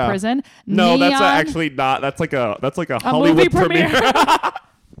sky on a prison. No, Neon. that's actually not. That's like a Hollywood movie premiere.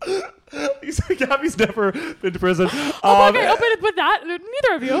 Gabby's never been to prison. Okay, open it with that.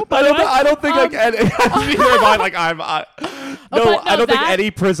 Neither of you. I don't think like any, neither am I. Like I don't think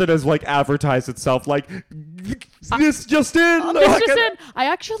any prison has like advertised itself like this just in. I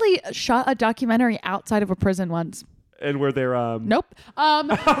actually shot a documentary outside of a prison once. And where they're Nope.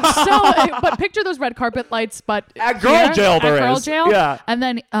 But picture those red carpet lights, but at girl jail there is. Girl jail. Yeah. And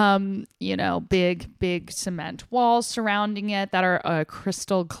then big cement walls surrounding it that are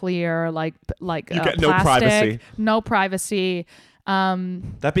crystal clear, like you get plastic, no privacy.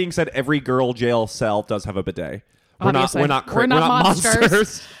 That being said, every girl jail cell does have a bidet. We're not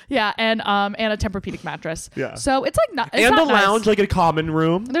monsters. Yeah, and a Tempur-Pedic mattress. Yeah. So it's like and not the lounge, like a common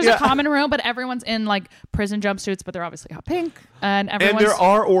room. There's a common room, but everyone's in like prison jumpsuits, but they're obviously hot pink, and there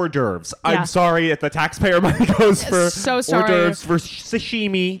are hors d'oeuvres. Yeah. I'm sorry if the taxpayer money goes for hors d'oeuvres for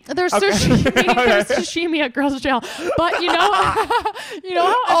sashimi. There's sashimi. There's sashimi at girls' jail, but you know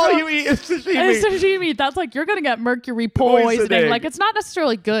how all you eat is sashimi. It's sashimi. That's like you're gonna get mercury poisoning. Like it's not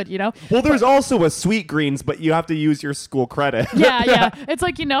necessarily good, you know. Well, there's also a sweet greens, but you have to use your school credit. Yeah. It's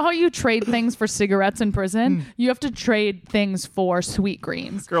like, you know how you trade things for cigarettes in prison? You have to trade things for sweet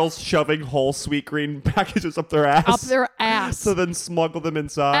greens. Girls shoving whole sweet green packages up their ass. So then smuggle them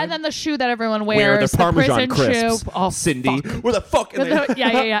inside. And then the shoe that everyone wears, the Parmesan prison crisps. shoe. Oh, Cindy, fuck. where the fuck are they?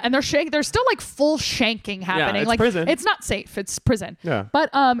 Yeah. And there's still like full shanking happening. Yeah, it's like prison. It's not safe. It's prison. Yeah. But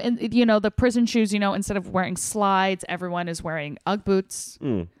and the prison shoes, instead of wearing slides, everyone is wearing Ugg boots.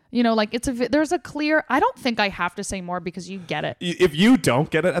 Like there's a clear. I don't think I have to say more because you get it. If you don't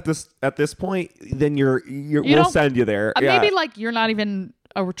get it at this point, then we'll send you there. Maybe like you're not even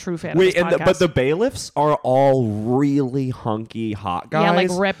a true fan of this podcast. But the bailiffs are all really hunky hot guys. Yeah, like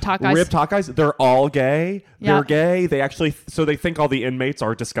ripped hot guys. They're all gay. Yeah. They're gay. They actually, so they think all the inmates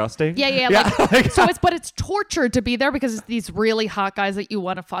are disgusting. Yeah. But it's torture to be there because it's these really hot guys that you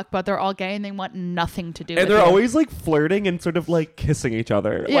want to fuck, but they're all gay and they want nothing to do with it. And they're always like flirting and sort of like kissing each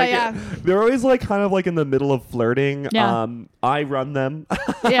other. Yeah. They're always like kind of like in the middle of flirting. Yeah. I run them.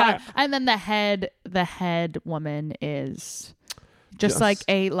 Yeah. And then the head woman is just like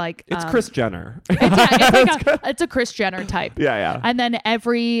it's Kris Jenner. It's a Kris Jenner type. Yeah. And then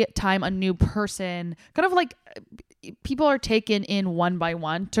every time a new person, kind of like people are taken in one by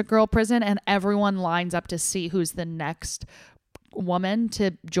one to girl prison, and everyone lines up to see who's the next woman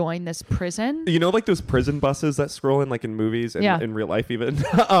to join this prison. Like those prison buses that scroll in like in movies and in real life even.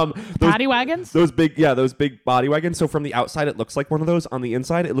 Paddy wagons? Those big body wagons. So from the outside it looks like one of those. On the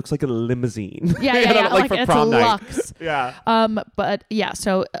inside it looks like a limousine. Yeah. Like for it's prom a night. Lux. Yeah. But yeah,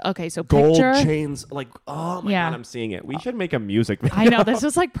 so gold picture chains, like oh my god, I'm seeing it. We should make a music video. I know, this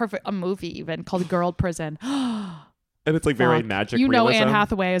is like perfect, a movie even called Girl Prison. And it's like very magic realism. Anne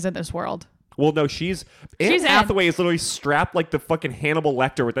Hathaway is in this world. Well, no, Anne Hathaway is literally strapped like the fucking Hannibal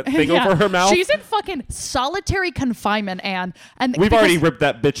Lecter with that thing over her mouth. She's in fucking solitary confinement, Anne. And we've already ripped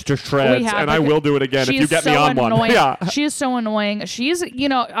that bitch to shreds, and I will do it again if you get me on one. Yeah. She is so annoying. She's,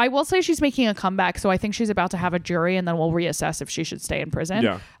 I will say she's making a comeback, so I think she's about to have a jury, and then we'll reassess if she should stay in prison.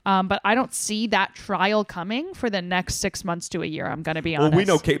 Yeah. But I don't see that trial coming for the next 6 months to a year. I'm going to be honest. Well, we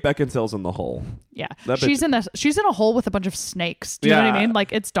know Kate Beckinsale's in the hole. Yeah. She's in a hole with a bunch of snakes. Do you know what I mean?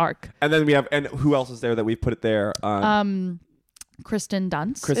 Like, it's dark. And then we have, and who else is there that we've put it there? Kristen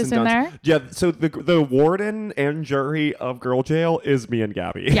Dunst is in there. Yeah, so the warden and jury of girl jail is me and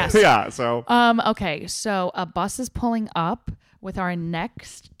Gabby. Yes. Yeah, so. Okay, so a bus is pulling up with our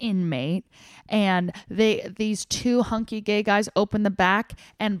next inmate, and these two hunky gay guys open the back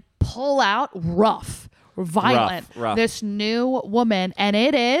and pull out violent this new woman, and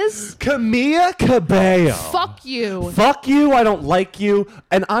it is Camilla Cabello. Fuck you, I don't like you,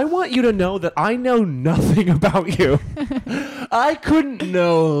 and I want you to know that I know nothing about you. I couldn't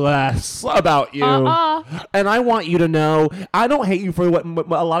know less about you. And I want you to know I don't hate you for what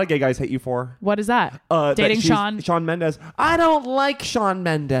a lot of gay guys hate you for. What is that? Dating Shawn Mendes. I don't like Shawn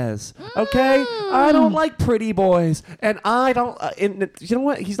Mendes. Okay, I don't like pretty boys, and I don't you know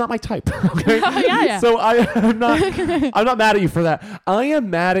what, he's not my type. Okay. Yeah. So I'm not mad at you for that. I am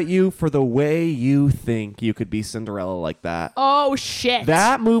mad at you for the way you think you could be Cinderella like that. Oh shit.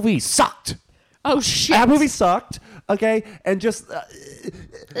 That movie sucked. Oh shit. That movie sucked. Okay, and just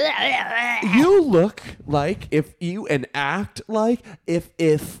you look like and act like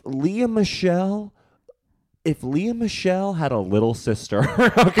if Lea Michele if Leah Michelle had a little sister,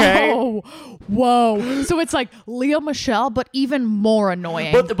 okay? Oh, whoa. So it's like Leah Michelle, but even more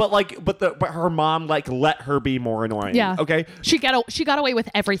annoying. But her mom like let her be more annoying. Yeah. Okay. She got away with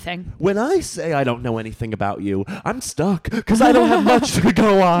everything. When I say I don't know anything about you, I'm stuck because I don't have much to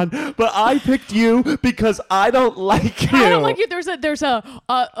go on. But I picked you because I don't like you. I don't like you. There's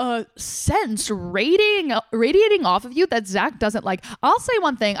a sense radiating off of you that Zach doesn't like. I'll say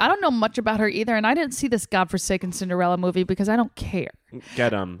one thing. I don't know much about her either, and I didn't see this godforsaken Cinderella movie because I don't care. Get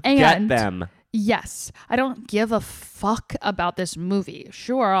them. And Get them. Yes, I don't give a fuck about this movie.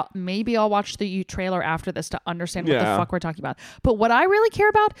 Sure, maybe I'll watch the trailer after this to understand what the fuck we're talking about. But what I really care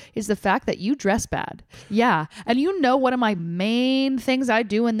about is the fact that you dress bad. Yeah, and you know one of my main things I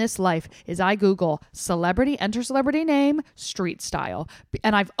do in this life is I Google celebrity, enter celebrity name, street style.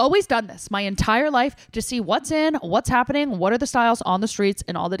 And I've always done this my entire life to see what's in, what's happening, what are the styles on the streets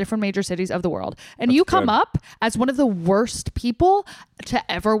in all the different major cities of the world. And you come up as one of the worst people to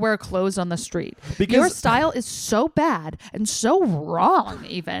ever wear clothes on the street. Because your style is so bad and so wrong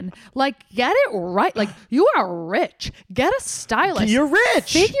even. Like, get it right. Like, you are rich. Get a stylist. You're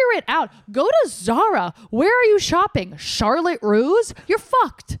rich. Figure it out. Go to Zara. Where are you shopping? Charlotte Russe? You're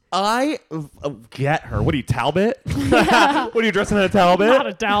fucked. I get her. What are you, Talbot? Yeah. What are you dressing in a Talbot? Not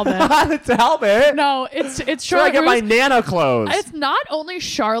a Talbot. Not a Talbot. No, it's Where I Charlotte get Russe. my Nana clothes. It's not only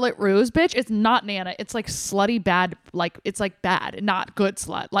Charlotte Russe, bitch. It's not Nana. It's like slutty bad. Like, it's like bad, not good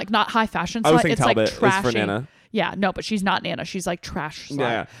slut. Like, not high fashion slut. I was thinking It's Talbot like trashy. is for Nana. Yeah, no, but she's not Nana. She's like trash slut.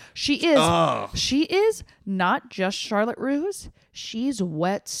 Yeah. She is. Ugh. She is not just Charlotte Russe. She's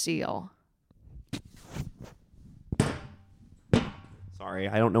Wet Seal. Sorry,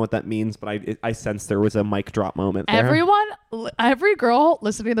 I don't know what that means, but I sense there was a mic drop moment there. Every girl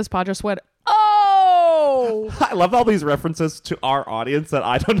listening to this podcast went, oh! I love all these references to our audience that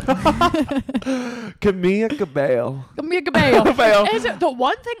I don't know. Camilla Cabello. Camilla Cabello. Cabello. The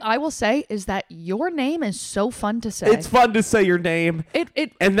one thing I will say is that your name is so fun to say. It's fun to say your name.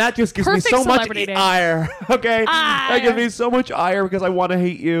 And that just gives me so much ire. Okay? That gives me so much ire because I want to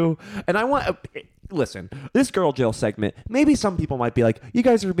hate you. And I want... Listen, this Girl Jill segment, maybe some people might be like, you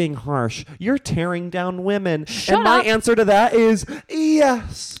guys are being harsh. You're tearing down women. Shut and my up. answer to that is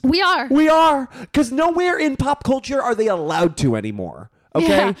yes. We are. We are. Because nowhere in pop culture are they allowed to anymore. Okay.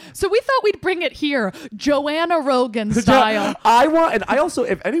 Yeah. So we thought we'd bring it here, Joanna Rogan style. I also,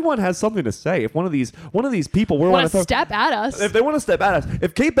 if anyone has something to say, if one of these people want to step at us, if they want to step at us,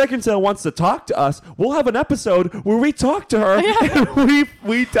 if Kate Beckinsale wants to talk to us, we'll have an episode where we talk to her and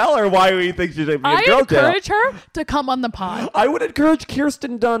we tell her why we think she should be a girl. I encourage her to come on the pod. I would encourage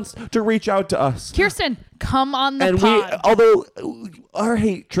Kirsten Dunst to reach out to us. Kirsten, come on the pod. Although our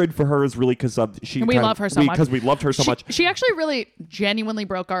hatred for her is really because we love her so much. Because we loved her so much. She actually really genuinely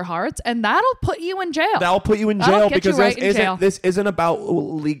broke our hearts, and that'll put you in jail. That'll put you in jail because jail. This isn't about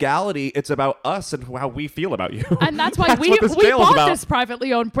legality. It's about us and how we feel about you. And that's why we bought this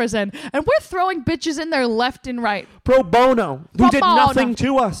privately owned prison, and we're throwing bitches in there left and right. Pro bono. Who did nothing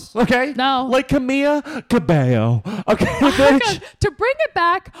to us. Okay? No. Like Camilla Cabello. Okay, bitch. To bring it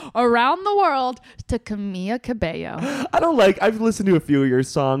back around the world to Camilla Cabello. I've listened to a few of your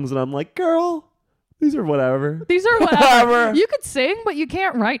songs, and I'm like, girl, these are whatever. You could sing, but you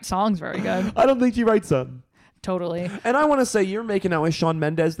can't write songs very good. I don't think you write some. Totally. And I want to say you're making out with Shawn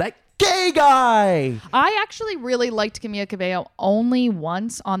Mendes, that gay guy. I actually really liked Camilla Cabello only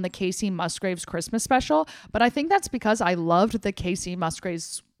once on the Casey Musgraves Christmas special, but I think that's because I loved the Casey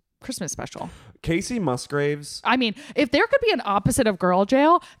Musgraves Christmas special. Casey Musgraves. I mean, if there could be an opposite of Girl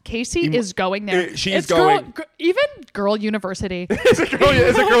Jail, Casey is going there. She's going. Even Girl University. Is it Girl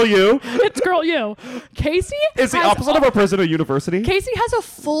U? It's Girl U. Casey is the opposite of a prison or university. Casey has a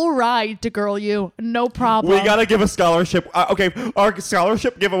full ride to Girl U. No problem. We got to give a scholarship. Okay, our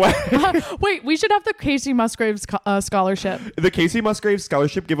scholarship giveaway. Wait, we should have the Casey Musgraves scholarship. The Casey Musgraves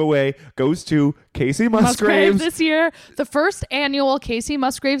scholarship giveaway goes to Casey Musgraves. This year. The first annual Casey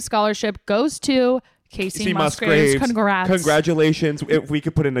Musgraves scholarship goes to Casey Musgraves. Congrats. Congratulations. If we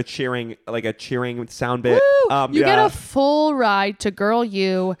could put in a cheering sound bit. You get a full ride to Girl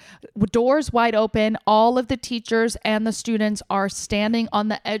U. Doors wide open. All of the teachers and the students are standing on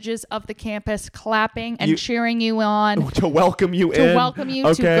the edges of the campus clapping and cheering you on. To welcome you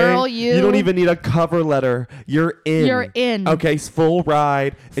to Girl U. You don't even need a cover letter. You're in. Okay, full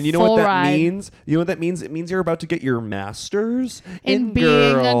ride. And you know what that means? You know what that means? It means you're about to get your master's in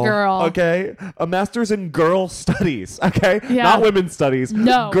being a girl. Okay? A master's in girl studies, okay? Yeah. Not women's studies.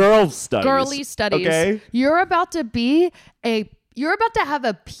 No. Girl studies. Girly studies. Okay? You're about to be a You're about to have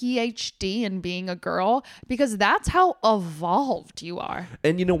a PhD in being a girl because that's how evolved you are.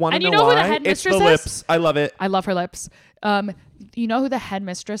 And you know, want to And you know know who the why? It's the headmistress is? lips. I love it. I love her lips. You know who the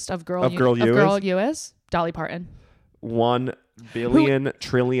headmistress of Girl U is? Dolly Parton. 1 billion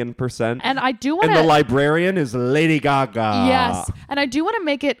trillion %. And I do want And the librarian is Lady Gaga. Yes. And I do want to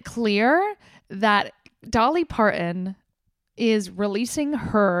make it clear that Dolly Parton is releasing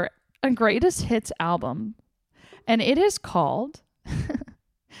her greatest hits album. And it is called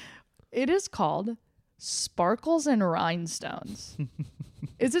Sparkles and Rhinestones.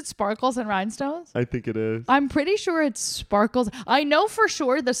 Is it Sparkles and Rhinestones? I think it is. I'm pretty sure it's Sparkles. I know for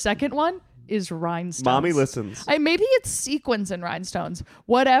sure the second one is Rhinestones. Mommy listens. Maybe it's Sequins and Rhinestones.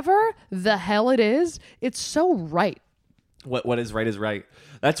 Whatever the hell it is, it's so right. What is right is right.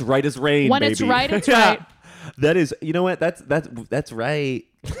 That's right as rain, When baby. it's right, it's right. That is, you know what? That's right.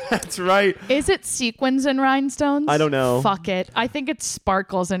 That's right. Is it Sequins and Rhinestones? I don't know. Fuck it. I think it's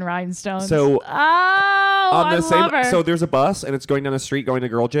Sparkles and Rhinestones. So I love her. So there's a bus and it's going down the street going to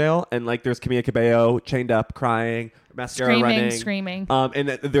girl jail, and like there's Camila Cabello chained up, crying, mascara running, screaming. And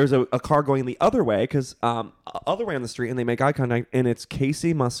there's a car going the other way because other way on the street, and they make eye contact, and it's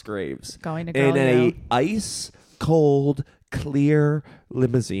Casey Musgraves Going to girl in a jail. ice cold clear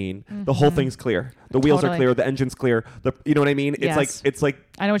limousine. The whole thing's clear. The wheels are Totally. clear. The engine's clear. You know what I mean? Yes. It's like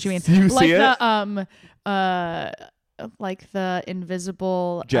I know what you mean. You like see the like the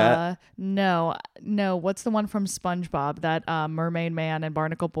invisible Jet? No. What's the one from SpongeBob that Mermaid Man and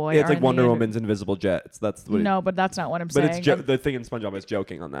Barnacle Boy? it's are like in the Wonder under- Woman's invisible jets. That's what. No, but that's not what I'm But saying. it's the thing in SpongeBob is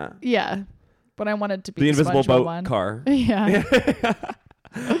joking on that. Yeah, but I wanted to be The invisible SpongeBob boat one. car. Yeah,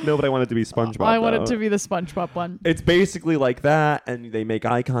 No, but I want it to be SpongeBob. I wanted though. to be the SpongeBob one. It's basically like that, and they make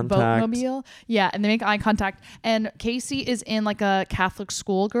eye contact. Boatmobile. Yeah, and they make eye contact. And Casey is in like a Catholic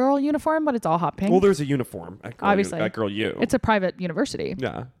schoolgirl uniform, but it's all hot pink. Well, there's a uniform. Obviously. At Girl U. It's a private university.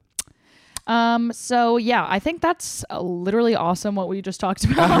 Yeah. So yeah, I think that's literally awesome what we just talked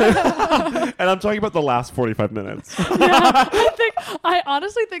about. And I'm talking about the last 45 minutes. I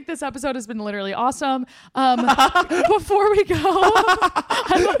honestly think this episode has been literally awesome. Before we go,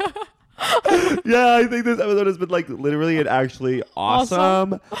 Yeah, I think this episode has been like literally and actually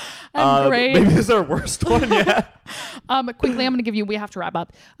awesome. And great. Maybe this is our worst one yet. Quickly, we have to wrap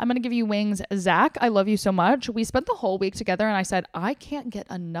up. I'm going to give you wings. Zach, I love you so much. We spent the whole week together and I said, I can't get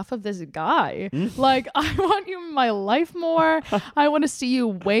enough of this guy. Like, I want you in my life more. I want to see you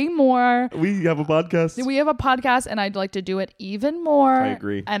way more. We have a podcast. We have a podcast and I'd like to do it even more. I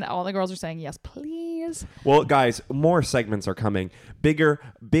agree. And all the girls are saying, yes, please. Well, guys, more segments are coming. Bigger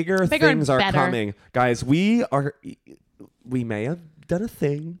things are better. coming. Guys, we may have done a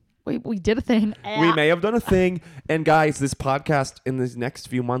thing. We did a thing. We may have done a thing, and guys, this podcast in these next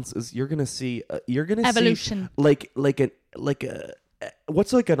few months is you're gonna see evolution. See like a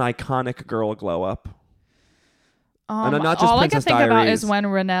what's like an iconic girl glow up. And not just all Princess I can think about Diaries. is when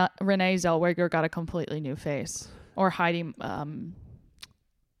Renee Zellweger got a completely new face, or Heidi.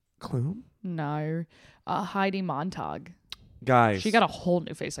 Clume? No, Heidi Montag. Guys, She got a whole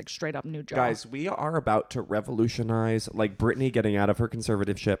new face, like straight up new jaw. guys, we are about to revolutionize, like Britney getting out of her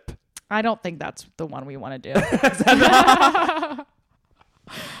conservativeship. I don't think that's the one we want to do.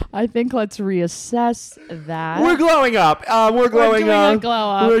 I think let's reassess that. We're glowing up. We're glowing doing up. a glow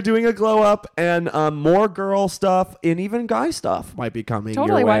up. We're doing a glow up, and more girl stuff and even guy stuff might be coming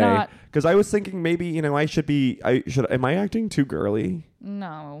Totally, your way. why not? Because I was thinking maybe am I acting too girly?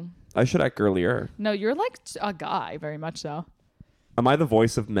 No, I should act girlier. no, you're like a guy, very much so. Am I the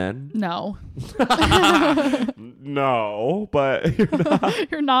voice of men? No, No, but you're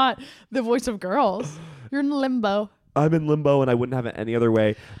not. you're not the voice of girls. You're in limbo. I'm in limbo, and I wouldn't have it any other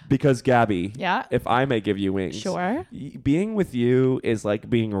way. Because Gabby, Yeah. if I may give you wings, Sure. Being with you is like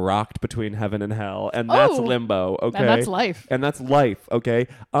being rocked between heaven and hell, and that's Oh. limbo. Okay, And that's life. And that's life. Okay,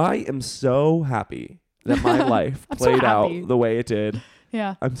 I am so happy that my life I'm so played happy. out the way it did.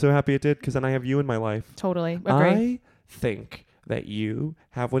 Yeah, I'm so happy it did because then I have you in my life. totally agree. I think that you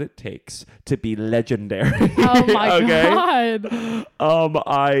have what it takes to be legendary. Oh my okay? god.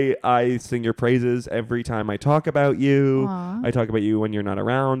 I sing your praises every time I talk about you. Aw. I talk about you when you're not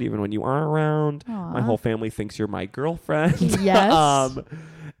around, even when you are around. Aw. My whole family thinks you're my girlfriend. Yes.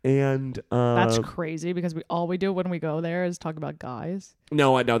 That's That's crazy because all we do when we go there is talk about guys.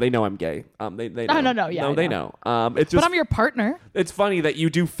 no, they know I'm gay. They know. No, yeah, I they know. know. It's just But I'm your partner. it's funny that you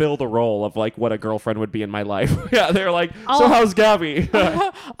do fill the role of like what a girlfriend would be in my life. Yeah, they're like, so I'll- how's Gabby?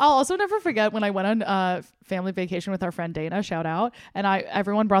 I'll also never forget when I went on family vacation with our friend Dana, shout out, and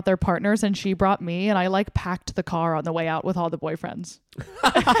everyone brought their partners and she brought me, and I like packed the car on the way out with all the boyfriends.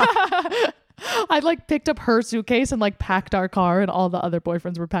 I like picked up her suitcase and like packed our car, and all the other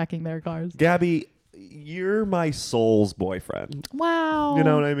boyfriends were packing their cars. Gabby, you're my soul's boyfriend. Wow. You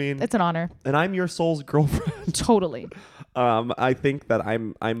know what I mean? It's an honor. And I'm your soul's girlfriend. Totally. I think that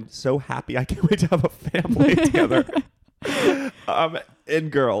I'm so happy. I can't wait to have a family together.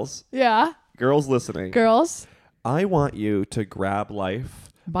 And girls. Yeah. Girls listening. Girls. I want you to grab life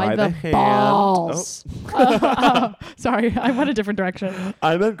by the hand. Balls. Oh. Sorry, I went a different direction.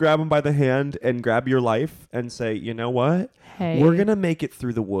 I meant grab them by the hand and grab your life and say, you know what? Hey. We're going to make it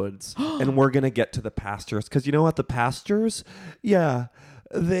through the woods and we're going to get to the pastures. Because you know what? The pastures, yeah,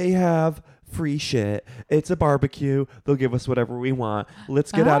 they have free shit. It's a barbecue. They'll give us whatever we want.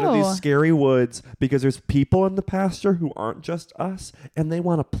 Let's get out of these scary woods because there's people in the pasture who aren't just us and they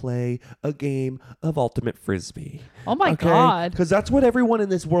want to play a game of ultimate frisbee. Oh my God. Because that's what everyone in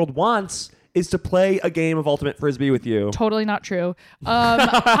this world wants, is to play a game of ultimate frisbee with you. Totally not true. You know,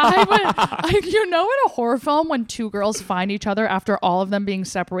 in a horror film when two girls find each other after all of them being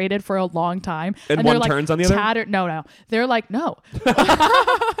separated for a long time, and one turns on the other? No. They're like, no.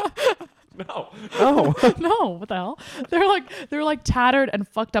 No. No, what the hell? They're like tattered and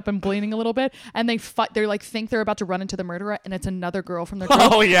fucked up and bleeding a little bit, and they fight. They're like think they're about to run into the murderer, and it's another girl from their group.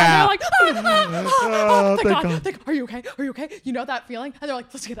 Oh yeah. And they're like, thank God. Are you okay? Are you okay? You know that feeling? And they're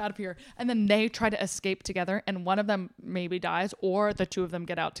like, let's get out of here. And then they try to escape together, and one of them maybe dies, or the two of them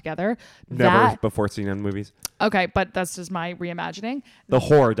get out together. Never before seen in movies. Okay, but that's just my reimagining. The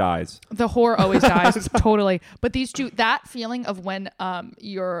whore dies. The whore always dies. Totally. But these two, that feeling of when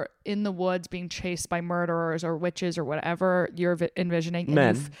you're in the woods being chased by murderers or witches or whatever you're envisioning,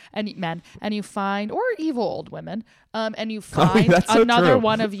 and you find, or evil old women, and you find another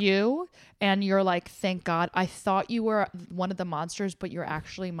one of you, and you're like, thank God, I thought you were one of the monsters, but you're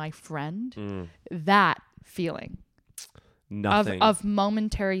actually my friend. That feeling. Nothing. Of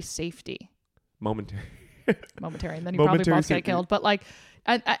momentary safety. Momentary, and then you probably both get killed. But like,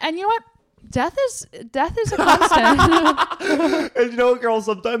 and you know what? Death is a constant. And you know, girls,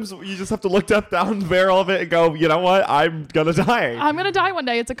 sometimes you just have to look death down the barrel of it and go, you know what? I'm gonna die. I'm gonna die one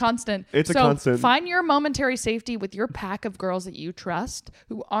day. It's a constant. It's a constant. Find your momentary safety with your pack of girls that you trust,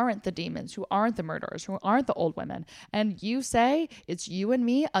 who aren't the demons, who aren't the murderers, who aren't the old women, and you say it's you and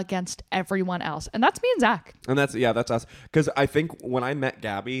me against everyone else, and that's me and Zach. And that's us. Because I think when I met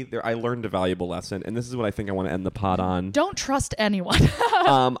Gabby, I learned a valuable lesson, and this is what I think I want to end the pod on. Don't trust anyone.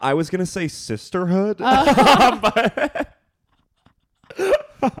 I was gonna say sisterhood.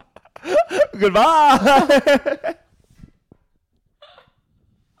 Goodbye.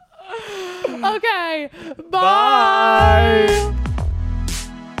 Okay. Bye.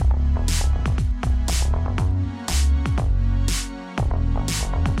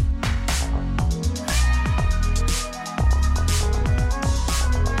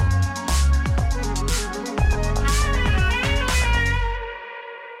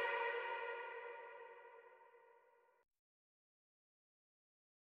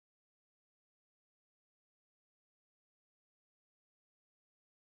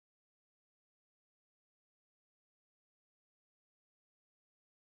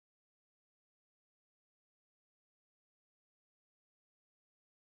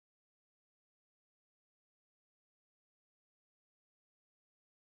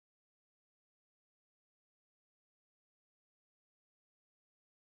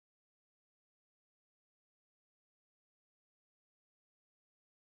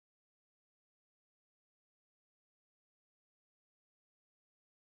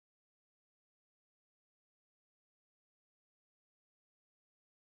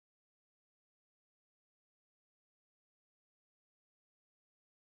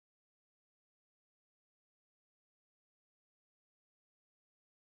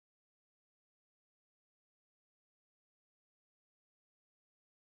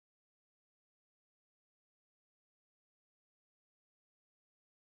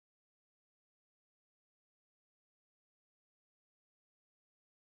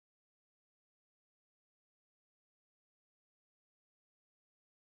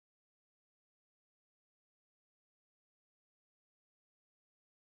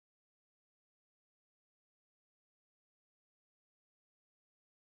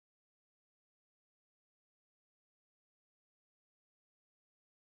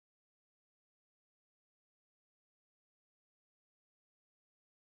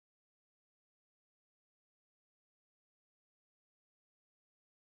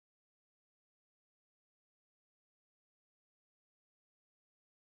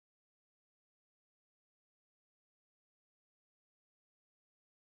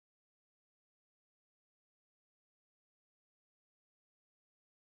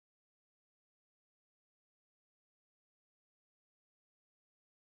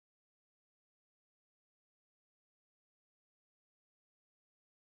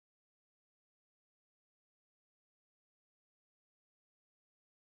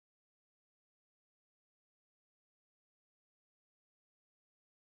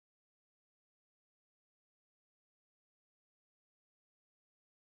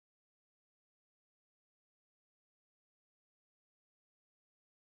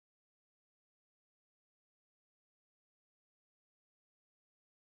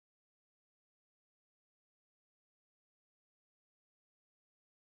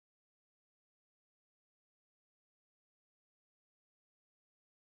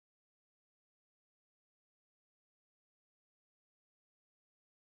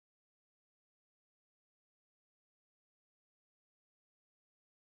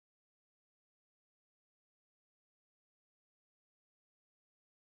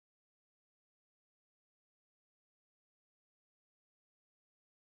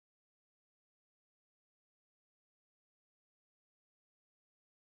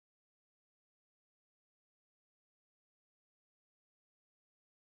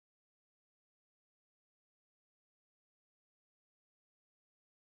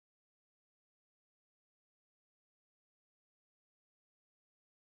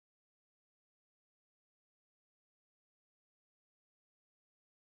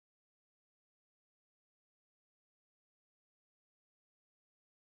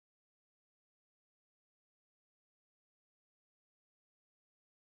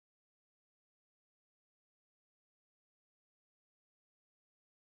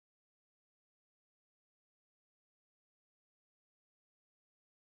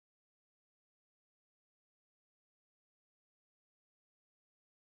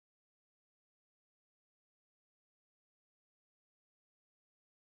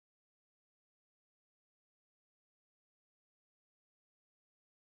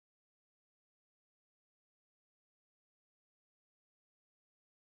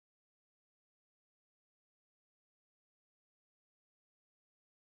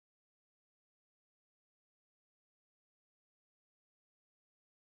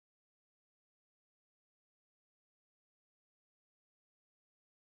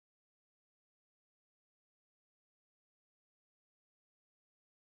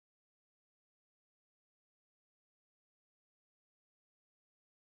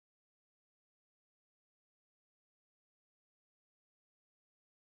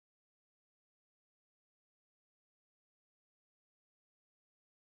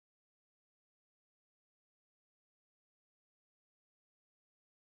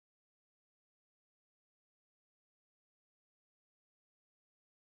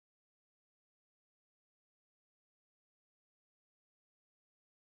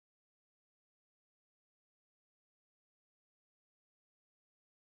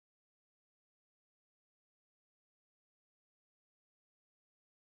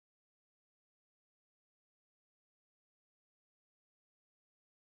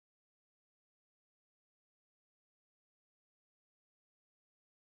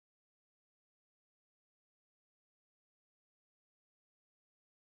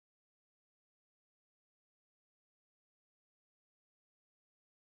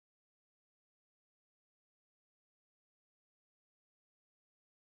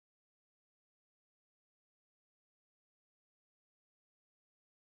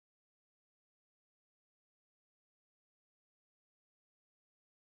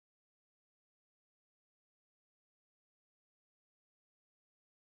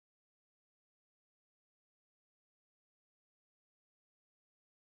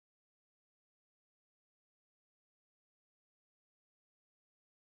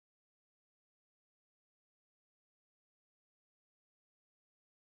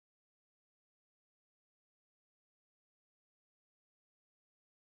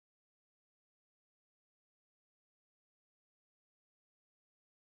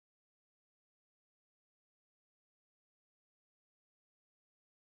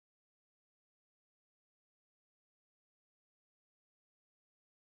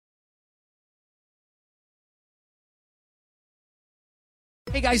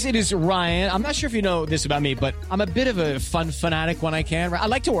 Hey guys, it is Ryan. I'm not sure if you know this about me, but I'm a bit of a fun fanatic when I can. I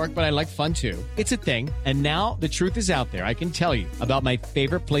like to work, but I like fun too. It's a thing. And now the truth is out there. I can tell you about my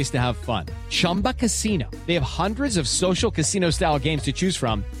favorite place to have fun. Chumba Casino. They have hundreds of social casino style games to choose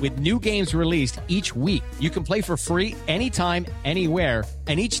from with new games released each week. You can play for free anytime, anywhere.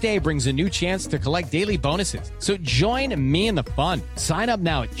 And each day brings a new chance to collect daily bonuses. So join me in the fun. Sign up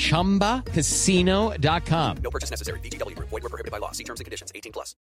now at ChumbaCasino.com. No purchase necessary. VGW Group. Void where prohibited by law. See terms and conditions. 18+.